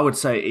I would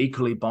say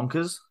equally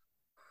bonkers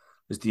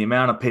is the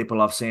amount of people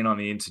I've seen on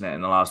the internet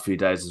in the last few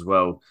days as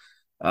well,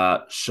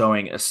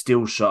 showing a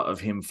still shot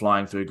of him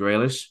flying through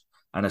Grealish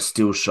and a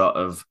still shot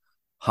of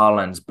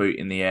Haaland's boot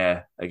in the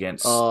air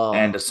against Oh,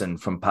 Anderson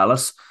from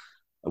Palace.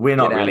 We're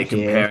not get out really of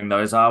here. comparing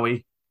those, are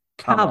we?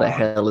 Come How the on.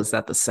 hell is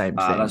that the same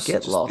thing? That's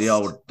Get just lost.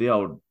 the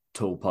old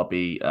tall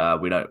poppy.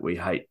 We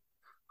hate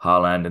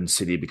Haaland and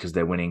City because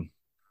they're winning.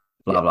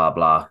 Blah Yeah. blah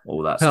blah.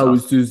 All that How stuff.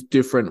 is this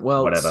different?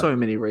 Well, Whatever. so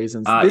many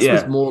reasons. This was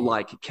Yeah, more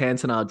like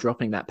Cantona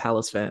dropping that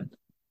Palace fan.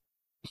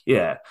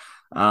 yeah.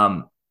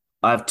 I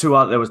have two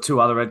other. There was two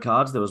other red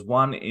cards. There was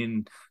one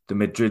in the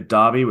Madrid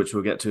derby, which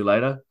we'll get to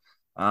later.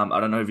 I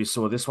don't know if you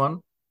saw this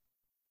one.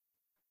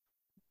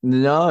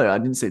 No, I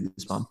didn't see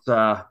this one.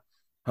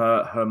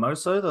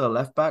 Hermoso, the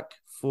left back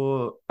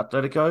for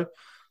Atletico,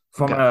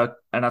 from Okay.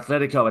 an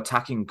Atletico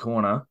attacking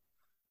corner,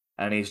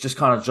 and he's just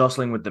kind of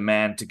jostling with the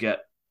man to get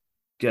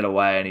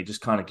away, and he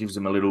just kind of gives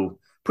him a little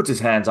puts his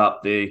hands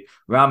up. The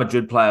Real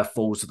Madrid player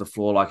falls to the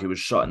floor like he was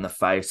shot in the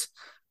face.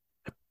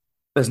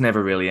 There's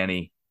never really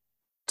any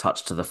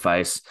touch to the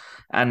face,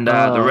 and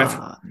the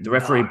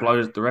referee No.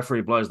 blows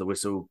the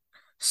whistle.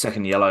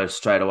 Second yellow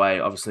straight away.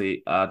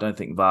 Obviously, I don't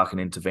think VAR can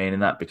intervene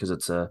in that because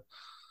it's a.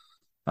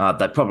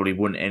 They probably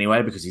wouldn't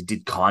anyway because he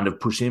did kind of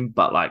push him,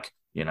 but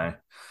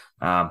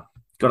got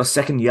a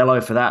second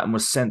yellow for that and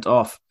was sent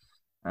off,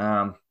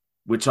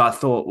 which I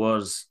thought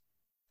was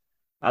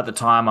at the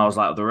time I was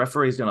like, the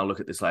referee's going to look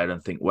at this later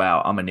and think,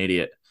 wow, I'm an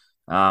idiot.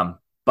 But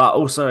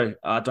also,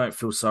 I don't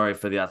feel sorry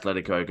for the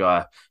Atletico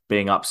guy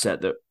being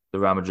upset that the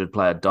Real Madrid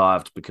player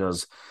dived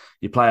because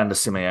you play under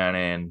Simeone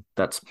and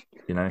that's,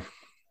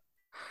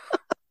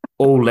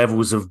 all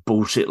levels of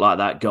bullshit like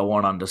that go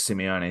on under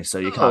Simeone. So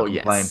you can't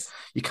complain. Yes.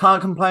 You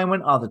can't complain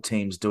when other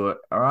teams do it.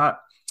 All right.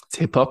 It's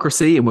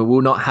hypocrisy, and we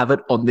will not have it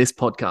on this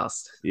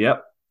podcast.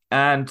 Yep.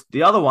 And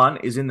the other one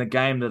is in the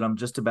game that I'm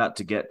just about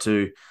to get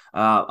to.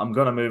 I'm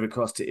going to move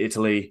across to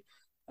Italy.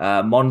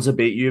 Monza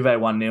beat Juve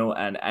 1-0,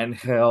 and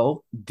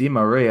Angel Di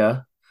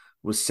Maria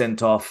was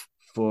sent off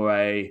for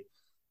a.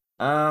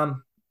 It's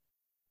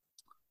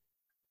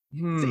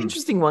an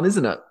interesting one,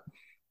 isn't it?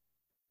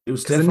 It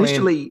was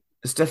Initially,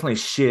 it's definitely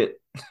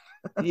shit.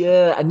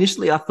 yeah,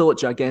 initially I thought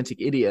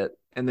gigantic idiot,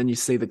 and then you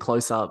see the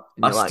close up,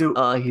 and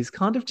you're he's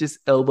kind of just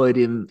elbowed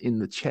him in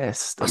the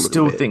chest. I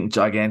still think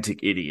gigantic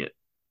idiot.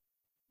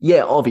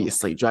 Yeah,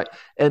 obviously,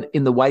 and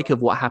in the wake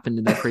of what happened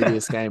in the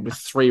previous game with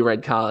 3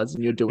 red cards,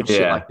 and you're doing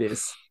shit like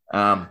this.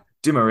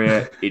 Di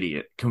Maria,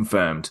 idiot,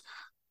 confirmed.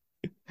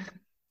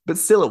 But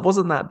still, it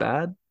wasn't that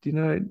bad.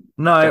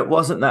 No, it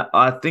wasn't that.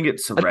 I think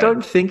it's a red. I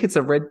don't think it's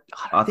a red.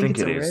 I think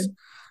it is.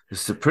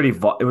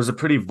 It was a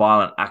pretty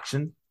violent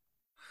action.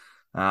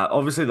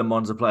 Obviously, the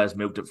Monza players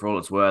milked it for all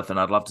it's worth, and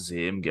I'd love to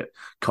see him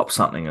cop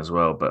something as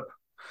well. But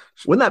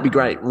wouldn't that be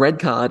great? Red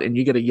card, and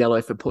you get a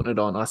yellow for putting it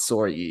on. I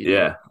saw it.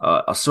 Yeah,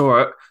 I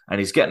saw it, and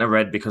he's getting a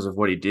red because of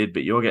what he did,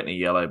 but you're getting a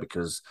yellow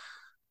because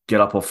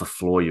get up off the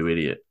floor, you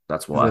idiot.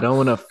 That's why. I don't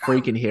want to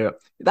freaking hear it.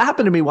 That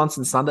happened to me once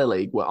in Sunday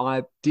League where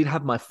I did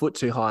have my foot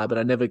too high, but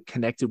I never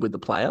connected with the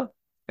player.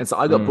 And so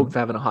I got booked for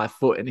having a high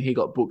foot, and he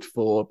got booked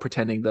for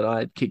pretending that I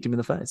had kicked him in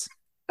the face.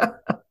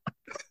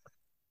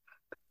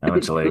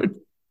 Amateur league.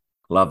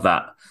 Love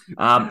that.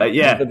 But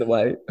yeah, the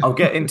way. I'll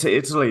get into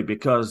Italy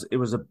because it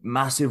was a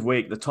massive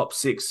week. The top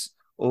 6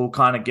 all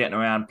kind of getting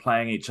around,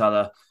 playing each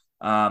other.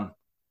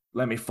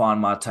 Let me find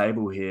my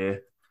table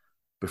here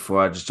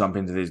before I just jump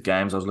into these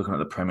games. I was looking at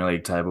the Premier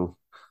League table.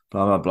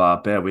 Blah, blah,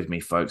 blah. Bear with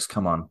me, folks.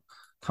 Come on,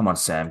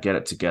 Sam. Get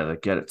it together. I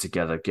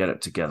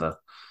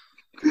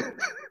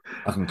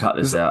can cut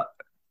this out.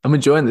 I'm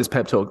enjoying this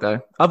pep talk,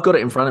 though. I've got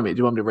it in front of me. Do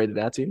you want me to read it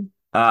out to you?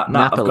 No,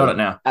 Napoli, I've got it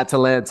now.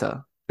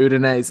 Atalanta,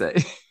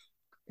 Udinese.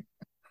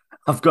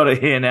 I've got it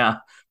here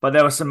now. But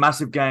there were some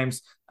massive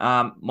games.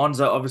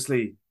 Monza,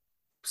 obviously,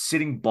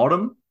 sitting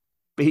bottom,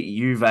 beat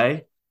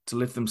Juve to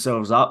lift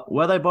themselves up.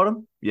 Were they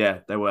bottom? Yeah,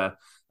 they were.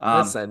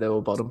 Let's say they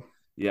were bottom.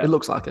 Yeah, it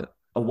looks like it.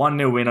 A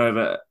 1-0 win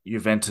over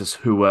Juventus,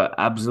 who were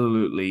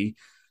absolutely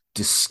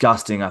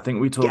disgusting. I think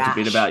we talked a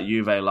bit about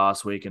Juve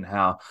last week and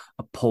how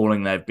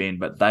appalling they've been,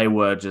 but they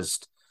were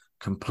just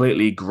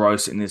completely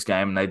gross in this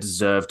game and they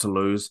deserved to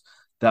lose.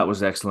 That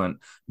was excellent.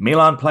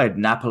 Milan played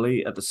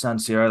Napoli at the San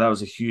Siro. That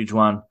was a huge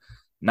one.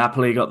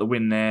 Napoli got the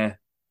win there.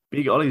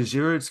 Big Oli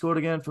Giroud scored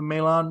again for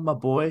Milan, my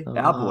boy,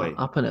 our boy.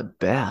 Up and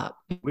about.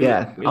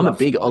 I'm a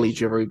big Oli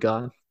Giroud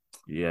guy.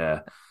 Yeah.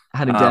 I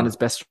had him down as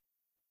best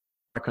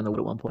striker in the world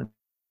at one point.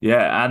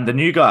 Yeah, and the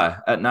new guy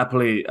at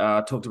Napoli,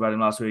 talked about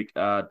him last week,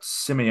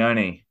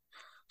 Simeone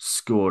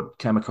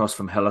came across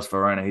from Hellas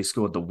Verona. He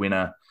scored the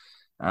winner.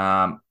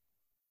 Milan's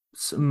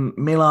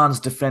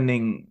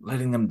defending,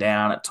 letting them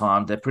down at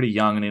times. They're pretty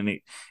young and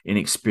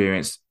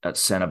inexperienced at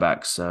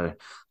centre-back, so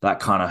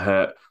that kind of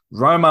hurt.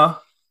 Roma,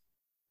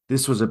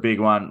 this was a big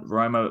one.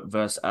 Roma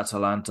versus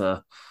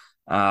Atalanta.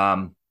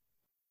 They've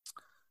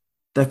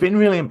been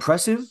really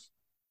impressive,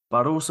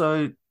 but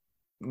also...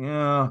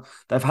 yeah,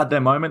 they've had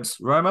their moments,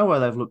 Roma, where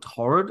they've looked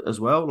horrid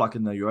as well, like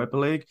in the Europa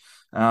League.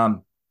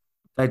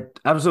 They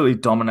absolutely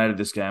dominated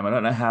this game. I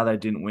don't know how they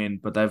didn't win,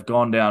 but they've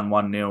gone down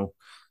 1-0,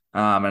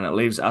 and it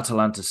leaves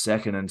Atalanta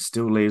second and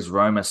still leaves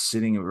Roma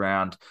sitting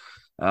around,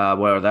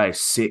 where are they,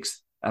 6th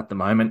at the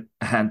moment.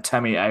 And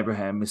Tammy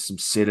Abraham missed some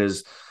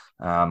sitters.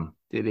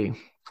 Did he?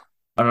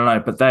 I don't know,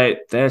 but they've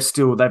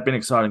been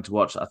exciting to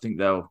watch. I think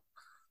they'll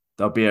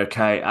be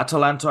okay.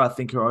 Atalanta, I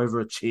think, are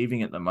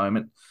overachieving at the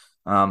moment.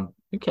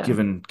 Okay.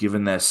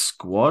 Given their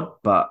squad,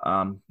 but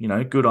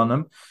good on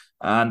them.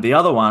 And the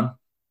other one,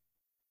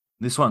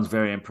 this one's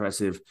very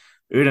impressive.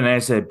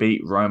 Udinese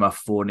beat Roma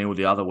 4-0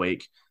 the other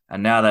week,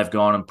 and now they've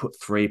gone and put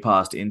 3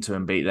 past Inter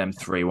and beat them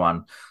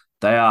 3-1.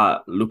 They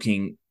are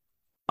looking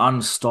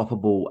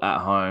unstoppable at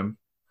home.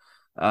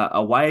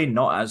 Away,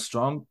 not as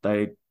strong.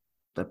 They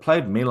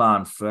played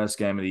Milan first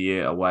game of the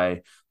year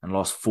away and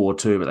lost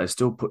 4-2, but they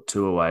still put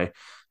 2 away.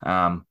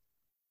 They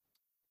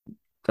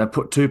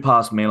put 2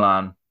 past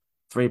Milan,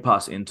 3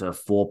 past Inter,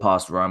 4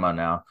 past Roma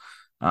now.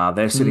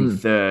 They're sitting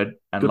third.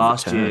 And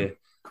last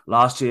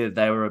year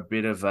they were a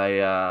bit of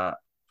a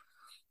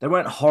they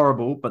weren't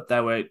horrible, but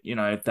they were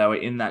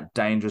in that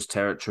dangerous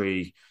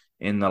territory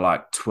in the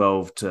like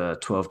 12 to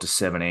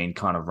 17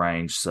 kind of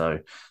range. So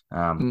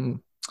Mm.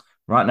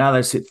 right now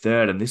they sit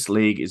third, and this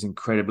league is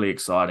incredibly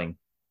exciting.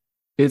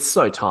 It's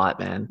so tight,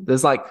 man.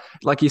 There's like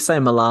you say,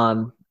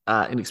 Milan,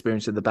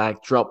 inexperienced at the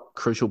back, drop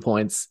crucial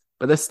points,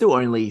 but they're still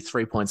only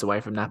 3 points away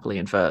from Napoli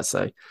in first.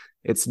 So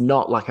it's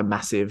not like a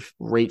massive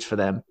reach for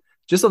them.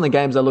 Just on the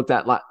games I looked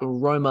at, like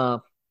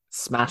Roma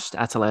smashed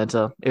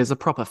Atalanta. It was a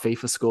proper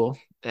FIFA score.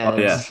 Oh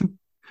And yeah,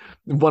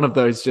 one of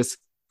those just,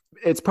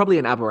 it's probably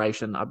an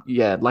aberration.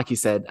 Yeah, like you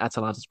said,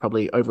 Atalanta's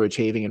probably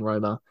overachieving in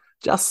Roma,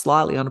 just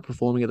slightly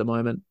underperforming at the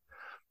moment.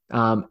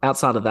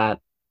 Outside of that,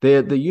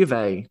 the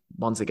Juve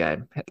Monza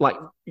game, like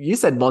you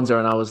said Monza,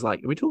 and I was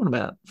like, are we talking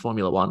about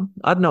Formula One?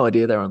 I had no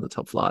idea they were on the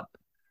top flight.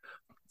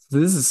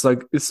 So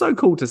it's so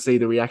cool to see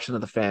the reaction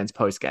of the fans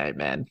post game,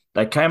 man.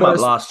 they came up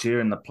First, last year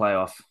in the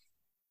playoff.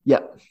 yeah,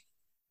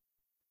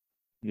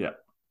 Yeah,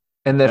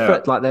 and their yeah.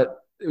 first, like that.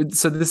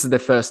 So this is their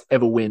first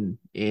ever win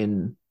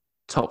in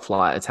top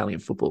flight Italian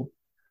football.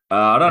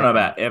 I don't know And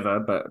about ever,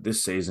 but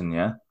this season,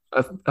 yeah.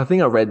 I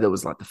think I read that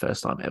was like the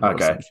first time ever or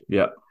Okay, something.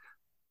 yeah.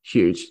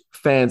 Huge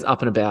fans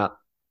up and about.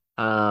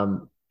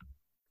 Um,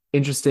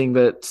 Interesting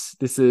that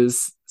this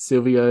is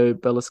Silvio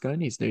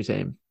Berlusconi's new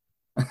team.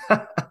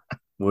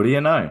 What do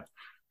you know?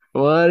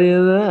 What do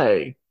you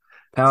know? So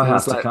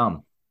Powerhouse it's to like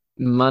come.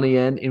 money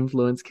and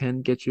influence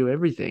can get you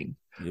everything.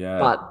 Yeah.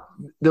 But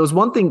there was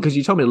one thing because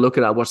you told me to look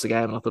it up, watch the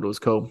game, and I thought it was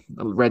cool.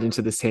 I read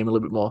into this team a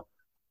little bit more.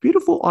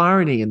 Beautiful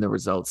irony in the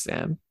results,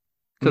 Sam,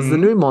 because the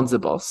Mhm. new Monza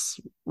boss,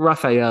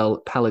 Rafael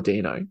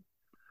Palladino,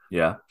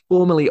 Yeah.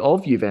 formerly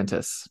of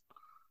Juventus,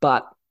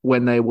 but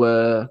when they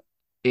were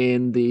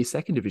in the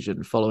second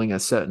division following a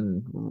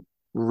certain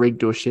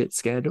rigged or shit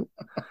scandal,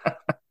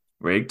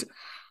 Rigged.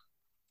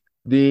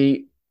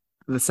 the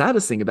the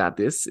saddest thing about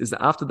this is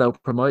that after they were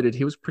promoted,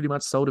 he was pretty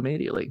much sold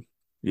immediately.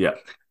 Yeah.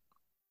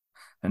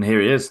 And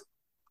here he is,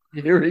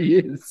 Here he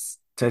is.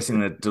 tasting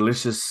the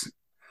delicious,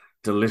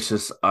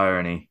 delicious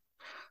irony.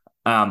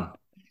 Um,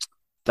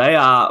 they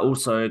are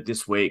also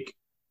this week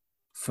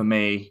for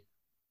me.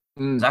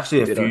 There's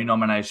actually a few Ditto.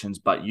 nominations,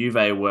 but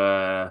Juve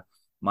were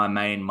my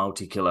main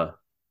multi-killer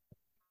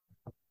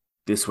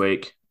this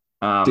week.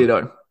 Um,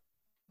 Ditto.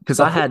 Because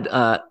I'll I put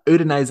had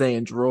Udinese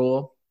and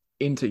draw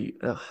into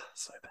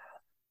so bad.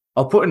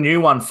 I'll put a new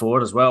one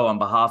forward as well on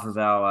behalf of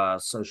our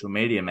social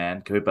media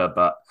man Cooper,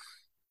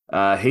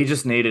 but he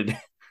just needed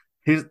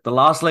the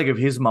last leg of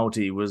his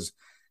multi was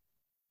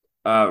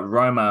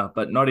Roma,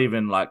 but not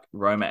even like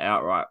Roma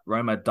outright.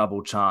 Roma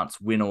double chance,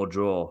 win or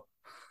draw, and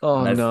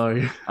Oh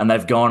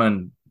they've no. gone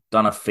and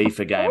done a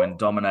FIFA game and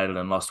dominated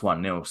and lost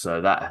 1-0.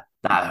 So that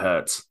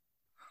hurts.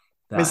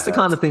 That It's the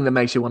kind hurts. of thing that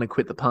makes you want to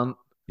quit the punt.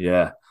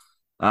 Yeah.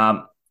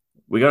 Um,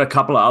 we got a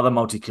couple of other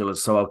multi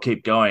killers, so I'll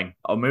keep going.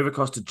 I'll move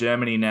across to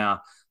Germany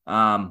now.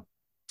 Um,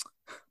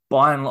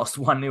 Bayern lost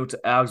 1-0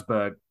 to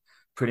Augsburg,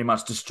 pretty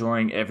much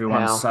destroying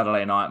everyone's How?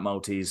 Saturday night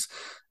multis.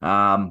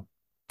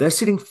 They're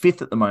sitting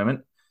fifth at the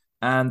moment,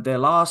 and their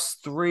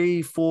last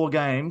 3-4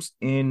 games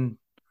in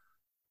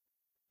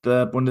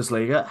the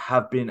Bundesliga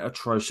have been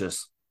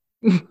atrocious.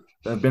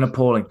 They've been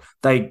appalling.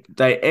 They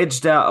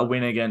edged out a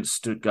win against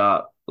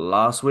Stuttgart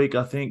last week,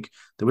 I think.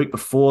 The week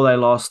before they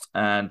lost,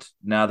 and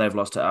now they've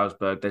lost to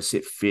Augsburg. They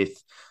sit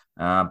fifth.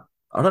 I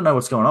don't know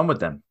what's going on with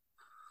them.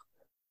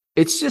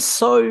 It's just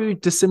so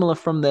dissimilar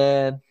from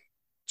their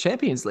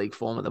Champions League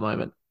form at the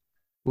moment,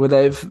 where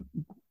they've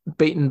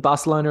beaten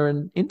Barcelona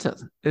and Inter.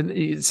 And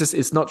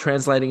it's not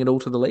translating at all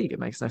to the league. It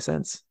makes no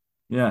sense.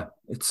 Yeah,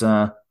 it's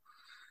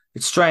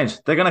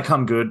strange. They're going to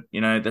come good.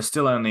 You know, they're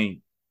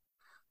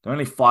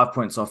only 5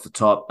 points off the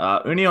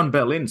top. Union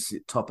Berlin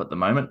sit top at the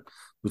moment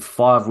with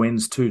 5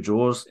 wins, 2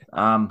 draws.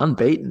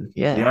 Unbeaten.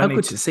 Yeah. The How only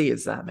good to see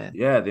is that, man?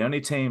 yeah, the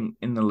only team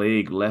in the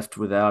league left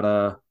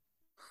without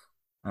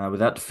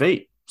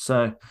defeat.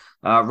 So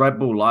Red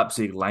Bull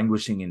Leipzig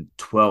languishing in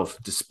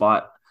 12th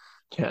despite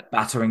Yeah.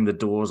 battering the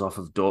doors off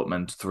of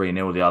Dortmund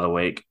 3-0 the other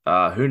week.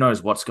 Who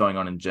knows what's going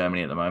on in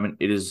Germany at the moment?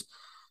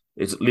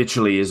 It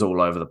literally is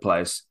all over the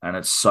place, and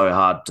it's so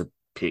hard to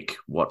pick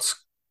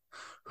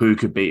who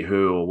could beat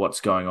who or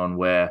what's going on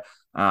where.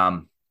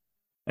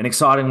 An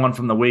exciting one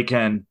from the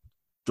weekend.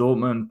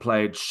 Dortmund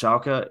played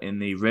Schalke in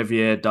the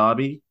Revier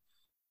Derby.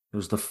 It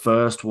was the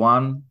first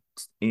one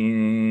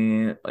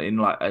in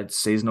like a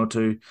season or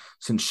two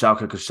since Schalke,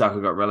 because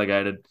Schalke got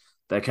relegated.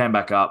 They came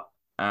back up.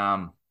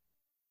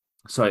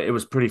 So it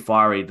was pretty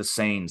fiery. The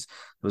scenes,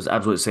 it was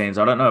absolute scenes.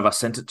 I don't know if I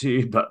sent it to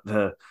you, but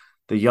the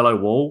yellow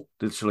wall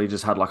literally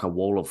just had like a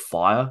wall of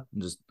fire.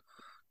 And just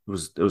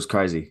it was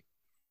crazy.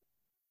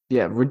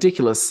 Yeah.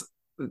 Ridiculous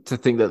to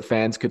think that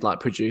fans could like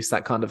produce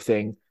that kind of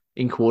thing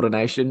in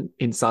coordination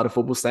inside a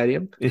football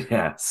stadium.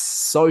 Yeah,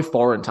 So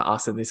foreign to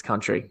us in this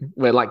country,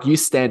 where like you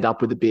stand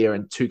up with a beer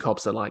and two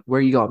cops are like, "Where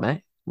are you going,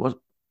 mate? What?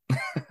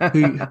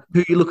 Who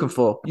are you looking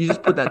for? You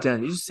just put that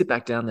down. You just sit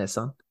back down there,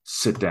 son.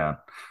 sit down,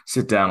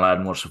 lad,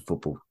 and watch the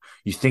football.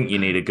 You think you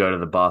need to go to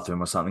the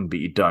bathroom or something, but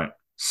you don't.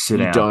 Sit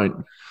You down.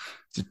 don't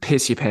just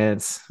piss your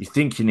pants." You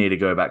think you need to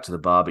go back to the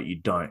bar, but you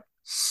don't.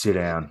 Sit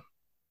down.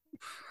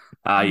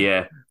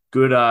 Yeah,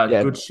 good.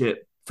 Yeah, Good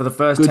shit. For the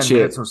first good 10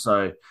 minutes shit. or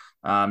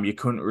so, you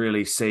couldn't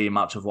really see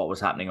much of what was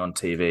happening on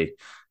TV.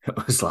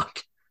 It was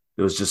like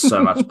there was just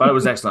so much, but it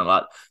was excellent.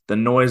 Like the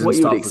noise and What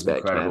you would stuff was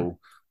expect, man.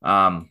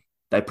 incredible.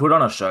 They put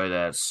on a show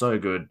there. It's so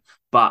good.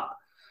 But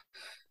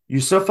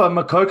Yusufa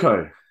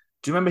Makoko,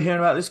 do you remember hearing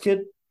about this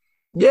kid?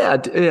 Yeah,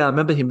 yeah, I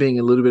remember him being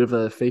a little bit of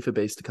a FIFA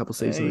beast a couple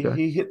Yeah, seasons he, ago.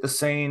 he hit the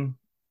scene.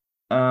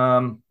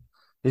 Um,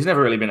 he's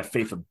never really been a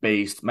FIFA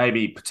beast,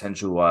 maybe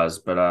potential wise,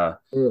 but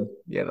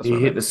Yeah, that's he what I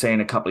hit meant. the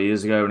scene a couple of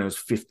years ago when he was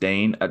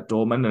 15 at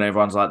Dortmund, and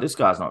everyone's like, "This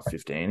guy's not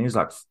 15; he's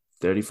like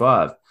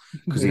 35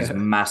 because he's Yeah.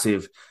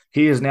 massive."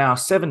 He is now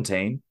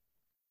 17,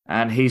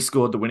 and he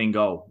scored the winning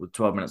goal with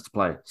 12 minutes to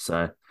play.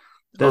 So Oh,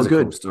 there's a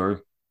cool good. story.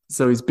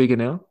 So he's bigger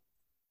now?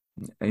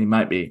 He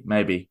might be,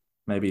 maybe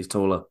he's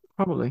taller.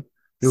 Probably.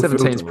 He'll feel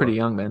 17 is taller. pretty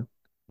young, man.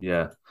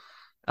 Yeah.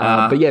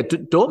 But Uh, yeah,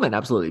 Dortmund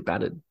absolutely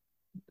battered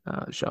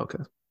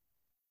Schalke.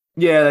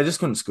 yeah, they just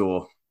couldn't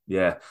score.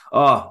 Yeah.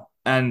 Oh,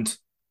 and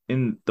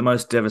in the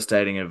most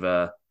devastating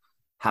of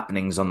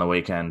happenings on the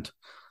weekend,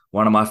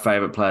 one of my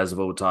favorite players of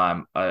all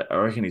time, I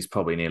reckon he's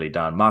probably nearly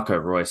done. Marco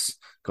Reus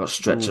got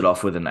stretchered Ooh.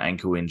 off with an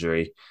ankle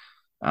injury.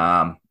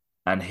 Um,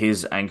 and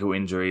his ankle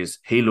injuries,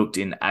 he looked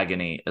in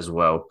agony as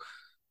well.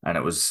 And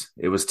it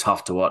was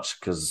tough to watch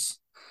because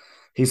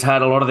he's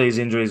had a lot of these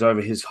injuries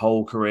over his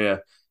whole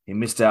career. He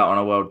missed out on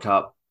a World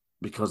Cup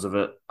because of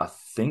it. I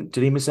think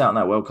did he miss out on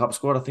that World Cup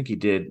squad? I think he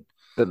did.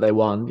 That they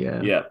won,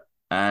 yeah. Yeah,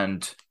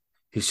 and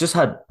he's just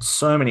had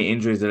so many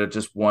injuries that it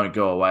just won't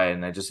go away,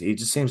 and he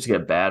just seems to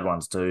get bad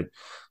ones too.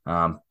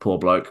 Poor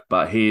bloke,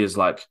 but he is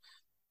like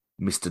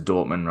Mr.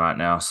 Dortmund right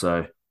now.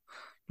 So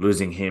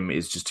losing him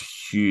is just a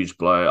huge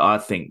blow. I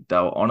think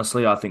this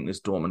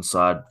Dortmund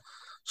side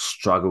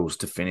struggles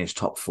to finish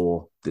top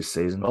four this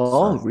season.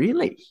 Oh, So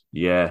really?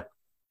 yeah,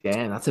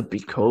 Yeah, that's a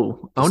big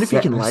call. I they're, wonder if you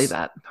sec- can they're, lay s-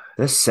 that.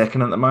 they're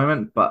second at the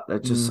moment, but they're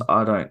just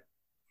Mm.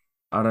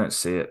 I don't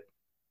see it.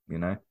 You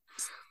know,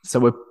 So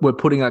we're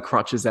putting our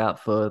crutches out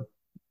for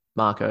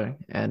Marco,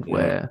 and yeah,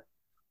 we're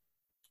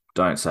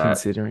don't say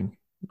it.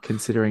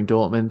 considering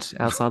Dortmund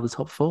outside the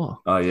top four.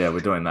 Oh yeah, we're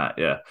doing that.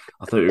 Yeah,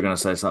 I thought you were going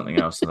to say something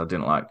else that I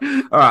didn't like.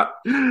 All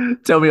right,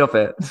 Tell me off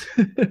it.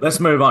 let's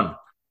move on.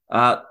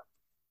 Uh,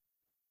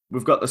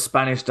 we've got the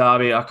Spanish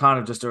derby. I kind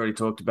of just already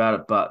talked about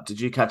it, but did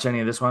you catch any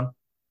of this one?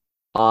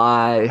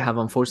 I have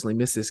unfortunately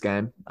missed this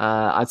game.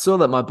 I saw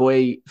that my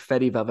boy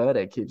Fede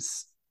Valverde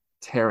keeps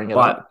tearing it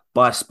By up.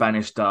 by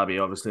Spanish derby,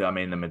 obviously, I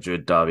mean the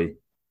Madrid derby.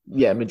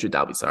 Yeah, Madrid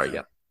derby. Sorry,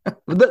 yeah,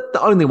 the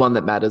only one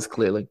that matters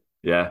clearly.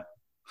 Yeah.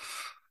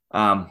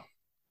 Um.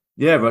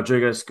 Yeah,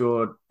 Rodrigo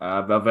scored.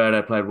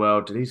 Valverde played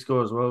well. Did he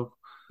score as well?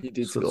 He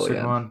did Scored the score,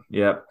 second yeah. one.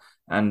 Yep.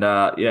 And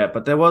yeah,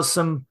 but there was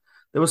some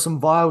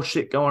vile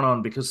shit going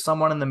on because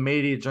someone in the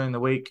media during the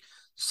week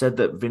said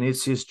that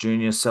Vinicius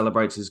Junior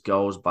celebrates his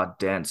goals by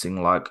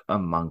dancing like a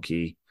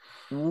monkey.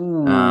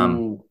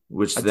 Ooh,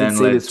 Which I did then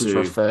see led this was to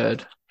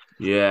referred.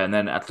 yeah, and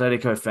then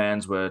Atletico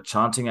fans were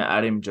chanting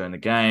at him during the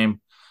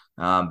game.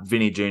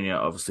 Vinny Jr.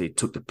 obviously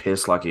took the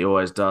piss like he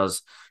always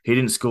does. He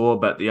didn't score,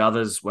 but the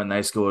others, when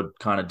they scored,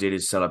 kind of did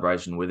his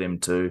celebration with him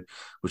too,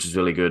 which is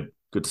really good.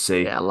 Good to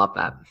see. Yeah, I love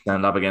that.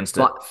 Stand up against it.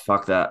 But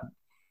Fuck that.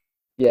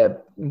 yeah,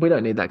 we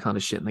don't need that kind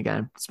of shit in the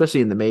game,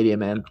 especially in the media,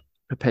 man,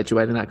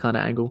 perpetuating that kind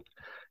of angle.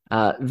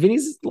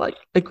 Vinny's like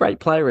a great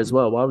player as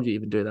well. Why would you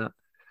even do that?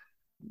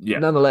 Yeah.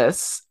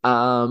 Nonetheless,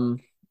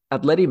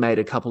 Atleti made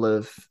a couple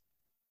of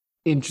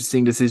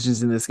interesting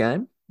decisions in this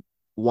game.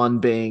 One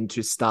being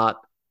to start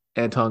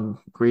Anton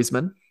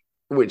Griezmann,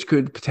 which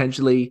could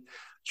potentially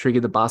trigger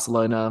the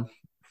Barcelona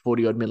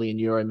 40 odd million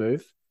euro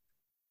move.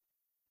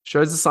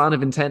 Shows a sign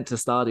of intent to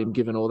start him,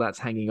 given all that's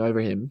hanging over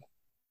him,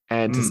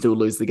 and to Mm. still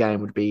lose the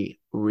game would be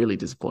really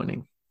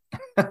disappointing.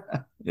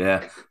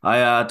 Yeah.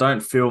 I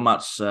don't feel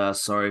much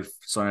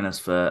sorriness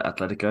for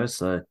Atletico.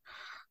 So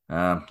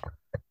um,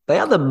 They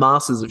are the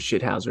masters of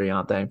shithousery,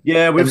 aren't they?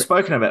 yeah, And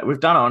we've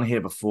done it on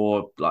here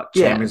before, like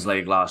yeah, Champions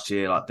League last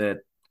year. Like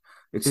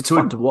it's it's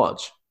fun too to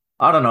watch.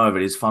 I don't know if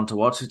it is fun to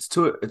watch. It's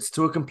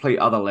to a complete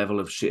other level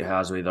of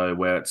shithousery though,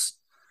 where it's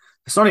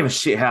not even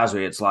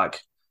shithousery. It's like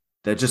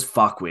they're just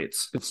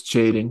fuckwits. It's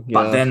cheating.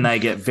 But Yeah. then they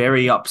get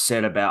very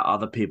upset about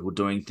other people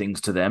doing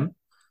things to them,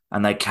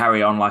 and they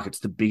carry on like it's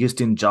the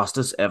biggest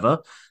injustice ever.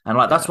 And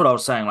like that's Yeah. what I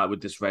was saying. Like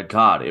with this red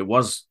card, it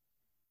was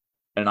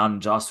an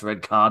unjust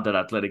red card that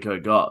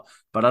Atletico got,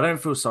 but I don't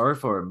feel sorry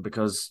for him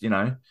because you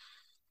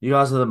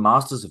guys are the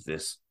masters of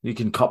this. You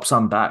can cop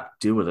some back,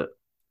 deal with it.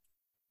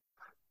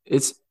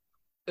 It's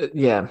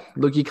yeah.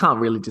 Look, you can't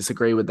really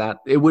disagree with that.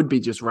 It would be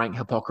just rank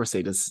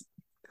hypocrisy to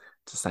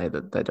say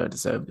that they don't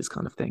deserve this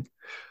kind of thing.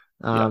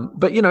 Yeah.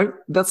 But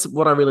that's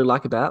what I really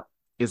like about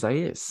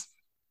Isaias,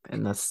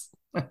 and that's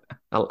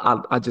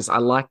I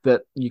like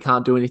that you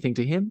can't do anything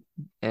to him,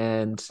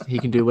 and he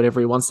can do whatever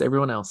he wants to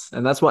everyone else,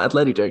 and that's what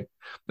Atleti do.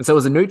 And so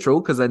as a neutral,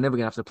 because they're never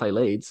gonna have to play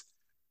Leeds,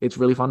 it's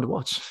really fun to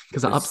watch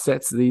because it It's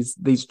upsets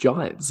these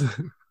giants.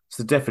 it's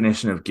the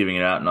definition of giving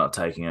it out, not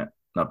taking it,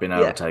 not being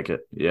able to Yeah. take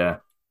it. Yeah.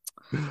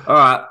 All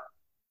right.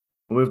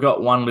 We've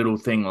got one little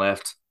thing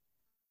left.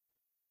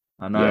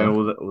 I know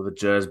Yeah. all the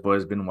Jers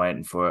boys been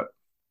waiting for it.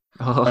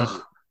 I don't,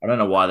 Oh. I don't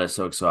know why they're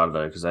so excited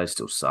though, because they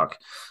still suck.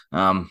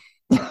 Um,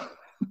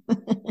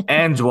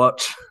 and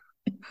watch.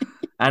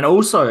 And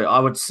also, I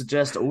would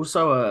suggest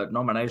also a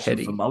nomination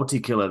for Petty. Multi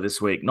Killer this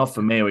week. Not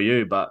for me or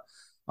you, but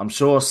I'm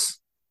sure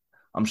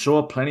I'm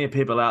sure plenty of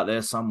people out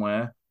there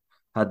somewhere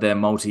had their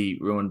multi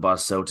ruined by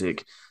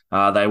Celtic.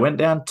 They went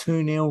down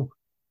 2-0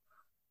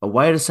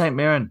 away to St.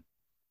 Mirren.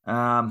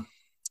 Um,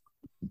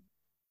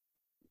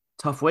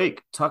 tough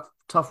week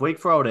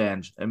for old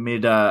Ange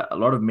amid a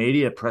lot of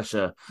media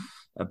pressure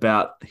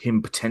about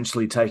him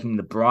potentially taking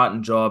the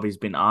Brighton job. He's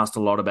been asked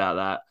a lot about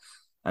that.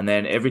 And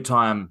then every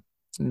time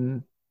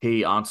Mm.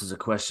 he answers a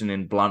question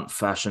in blunt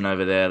fashion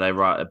over there, they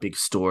write a big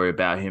story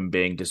about him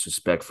being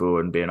disrespectful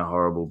and being a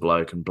horrible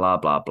bloke and blah,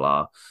 blah,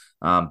 blah.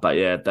 But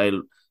yeah,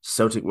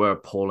 Celtic were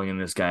appalling in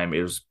this game.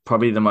 It was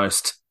probably the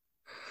most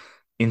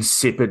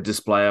insipid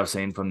display I've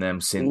seen from them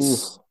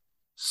since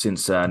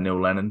Ooh. Neil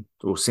Lennon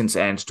or since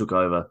Ange took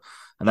over.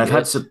 And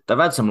Yes. they've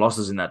had some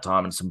losses in that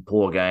time and some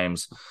poor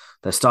games.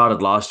 They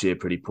started last year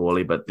pretty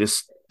poorly, but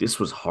this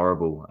was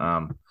horrible.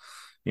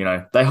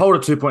 They hold a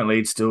 2 point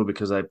lead still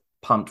because they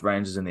pumped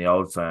Rangers in the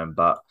Old Firm,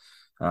 but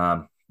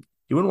um,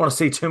 you wouldn't want to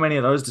see too many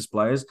of those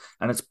displays.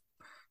 And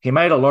he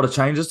made a lot of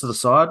changes to the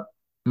side.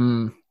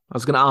 Mm. I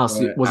was going to ask,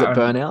 was it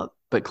burnout?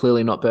 But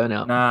clearly not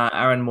burnout.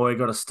 Aaron Moy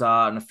got a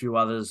start, and a few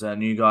others. A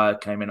new guy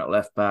came in at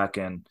left back,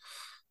 and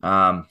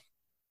um,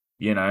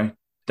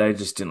 they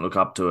just didn't look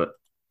up to it.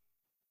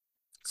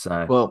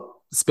 So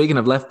Well, speaking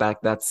of left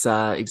back, that's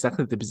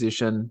exactly the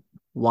position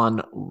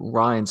one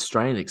Ryan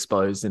Strain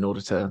exposed in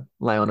order to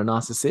lay on a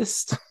nice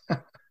assist.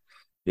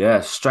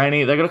 yeah,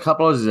 Straney, they got a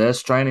couple of there.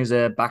 Straney's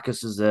there,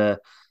 Bacchus is there,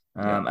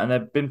 Yeah. and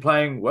they've been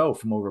playing well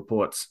from all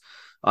reports.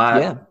 I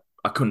Yeah.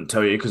 I couldn't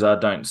tell you because I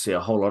don't see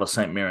a whole lot of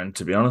St. Mirren,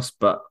 to be honest,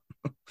 but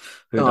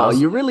who Oh, does?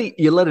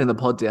 you're letting the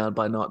pod down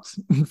by not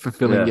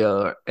fulfilling Yeah,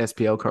 your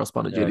SPL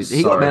correspondent yeah. duties.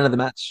 He got man Sorry. of the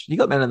match. He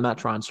got man of the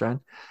match, Ryan Strain.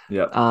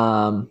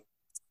 Yeah,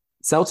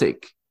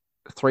 Celtic,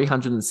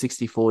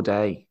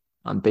 364-day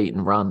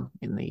unbeaten run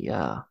in the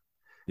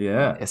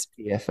yeah.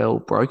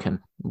 SPFL, broken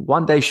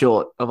 1 day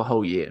short of a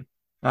whole year.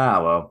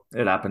 Ah, well,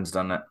 it happens,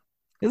 doesn't it?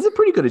 It's a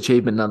pretty good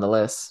achievement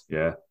nonetheless.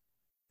 Yeah,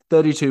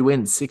 32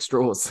 wins, 6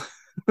 draws.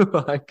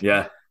 Like,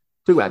 yeah,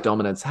 talk about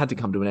dominance. Had to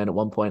come to an end at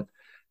one point.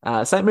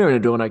 St. Mirren are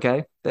doing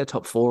okay. They're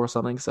top 4 or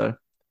something. So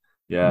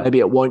yeah. maybe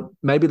it won't.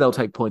 Maybe they'll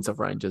take points off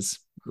Rangers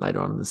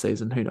later on in the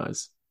season. Who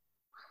knows?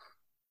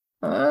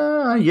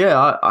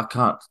 Yeah. I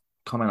can't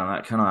comment on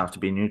that. Can I have to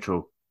be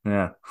neutral?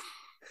 Yeah,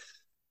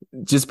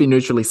 Just be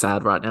neutrally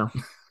sad right now.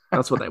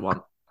 That's what they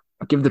want.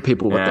 Give the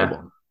people what they yeah.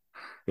 want.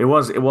 It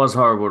was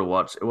horrible to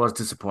watch. It was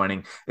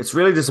disappointing. It's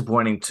really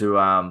disappointing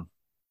to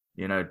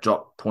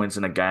drop points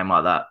in a game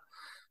like that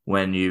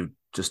when you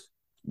just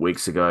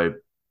weeks ago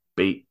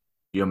beat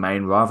your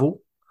main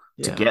rival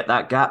to Yeah. get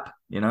that gap.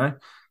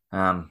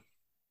 Um,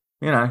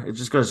 it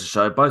just goes to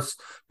show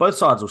both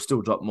sides will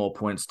still drop more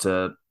points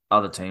to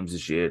other teams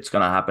this year. It's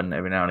going to happen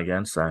every now and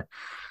again. So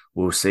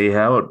we'll see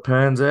how it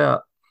turns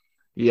out.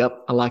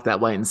 Yep. I like that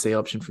wait and see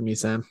option from you,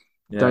 Sam.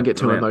 Yeah, Don't get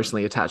too brilliant.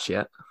 emotionally attached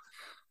yet.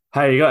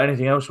 Hey, you got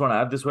anything else you want to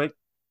add this week?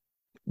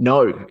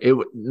 No,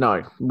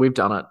 we've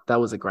done it. That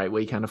was a great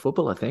weekend of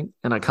football, I think,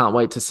 and I can't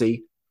wait to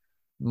see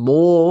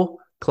more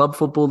club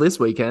football this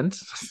weekend.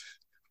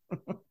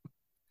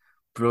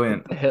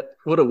 Brilliant.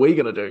 What are we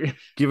gonna do?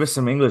 Give us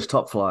some English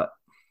top flight.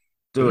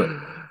 Do it.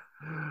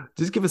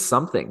 Just give us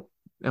something.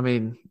 I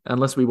mean,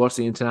 unless we watch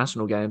the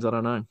international games, I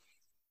don't know.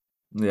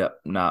 Yeah,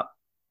 nah,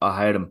 I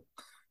hate them.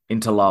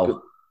 Into Good,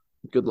 lull,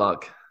 good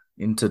luck.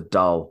 into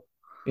dull.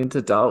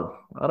 Into dull.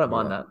 I don't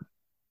mind Yeah, that.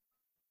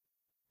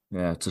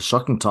 yeah. It's a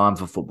shocking time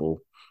for football.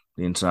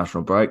 The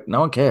international break.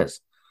 No one cares.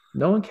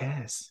 No one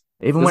cares.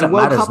 Even There's when a it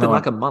World matters, Cup no in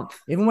like one. a month.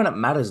 Even when it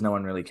matters, no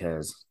one really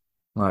cares.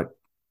 Like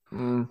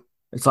Mm.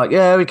 it's like,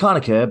 yeah, we kind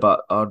of care, but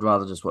I'd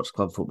rather just watch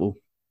club football.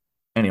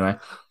 Anyway,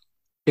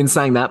 In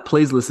saying that,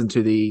 please listen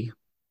to the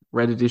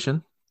red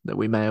edition that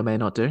we may or may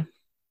not do,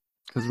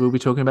 because we'll be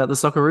talking about the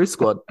Socceroos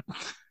squad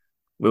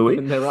will we?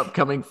 in their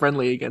upcoming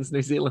friendly against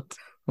New Zealand.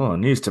 Well,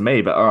 news to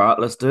me, but all right,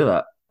 let's do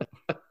that.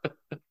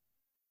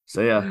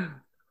 See ya.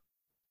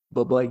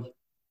 Bye bye.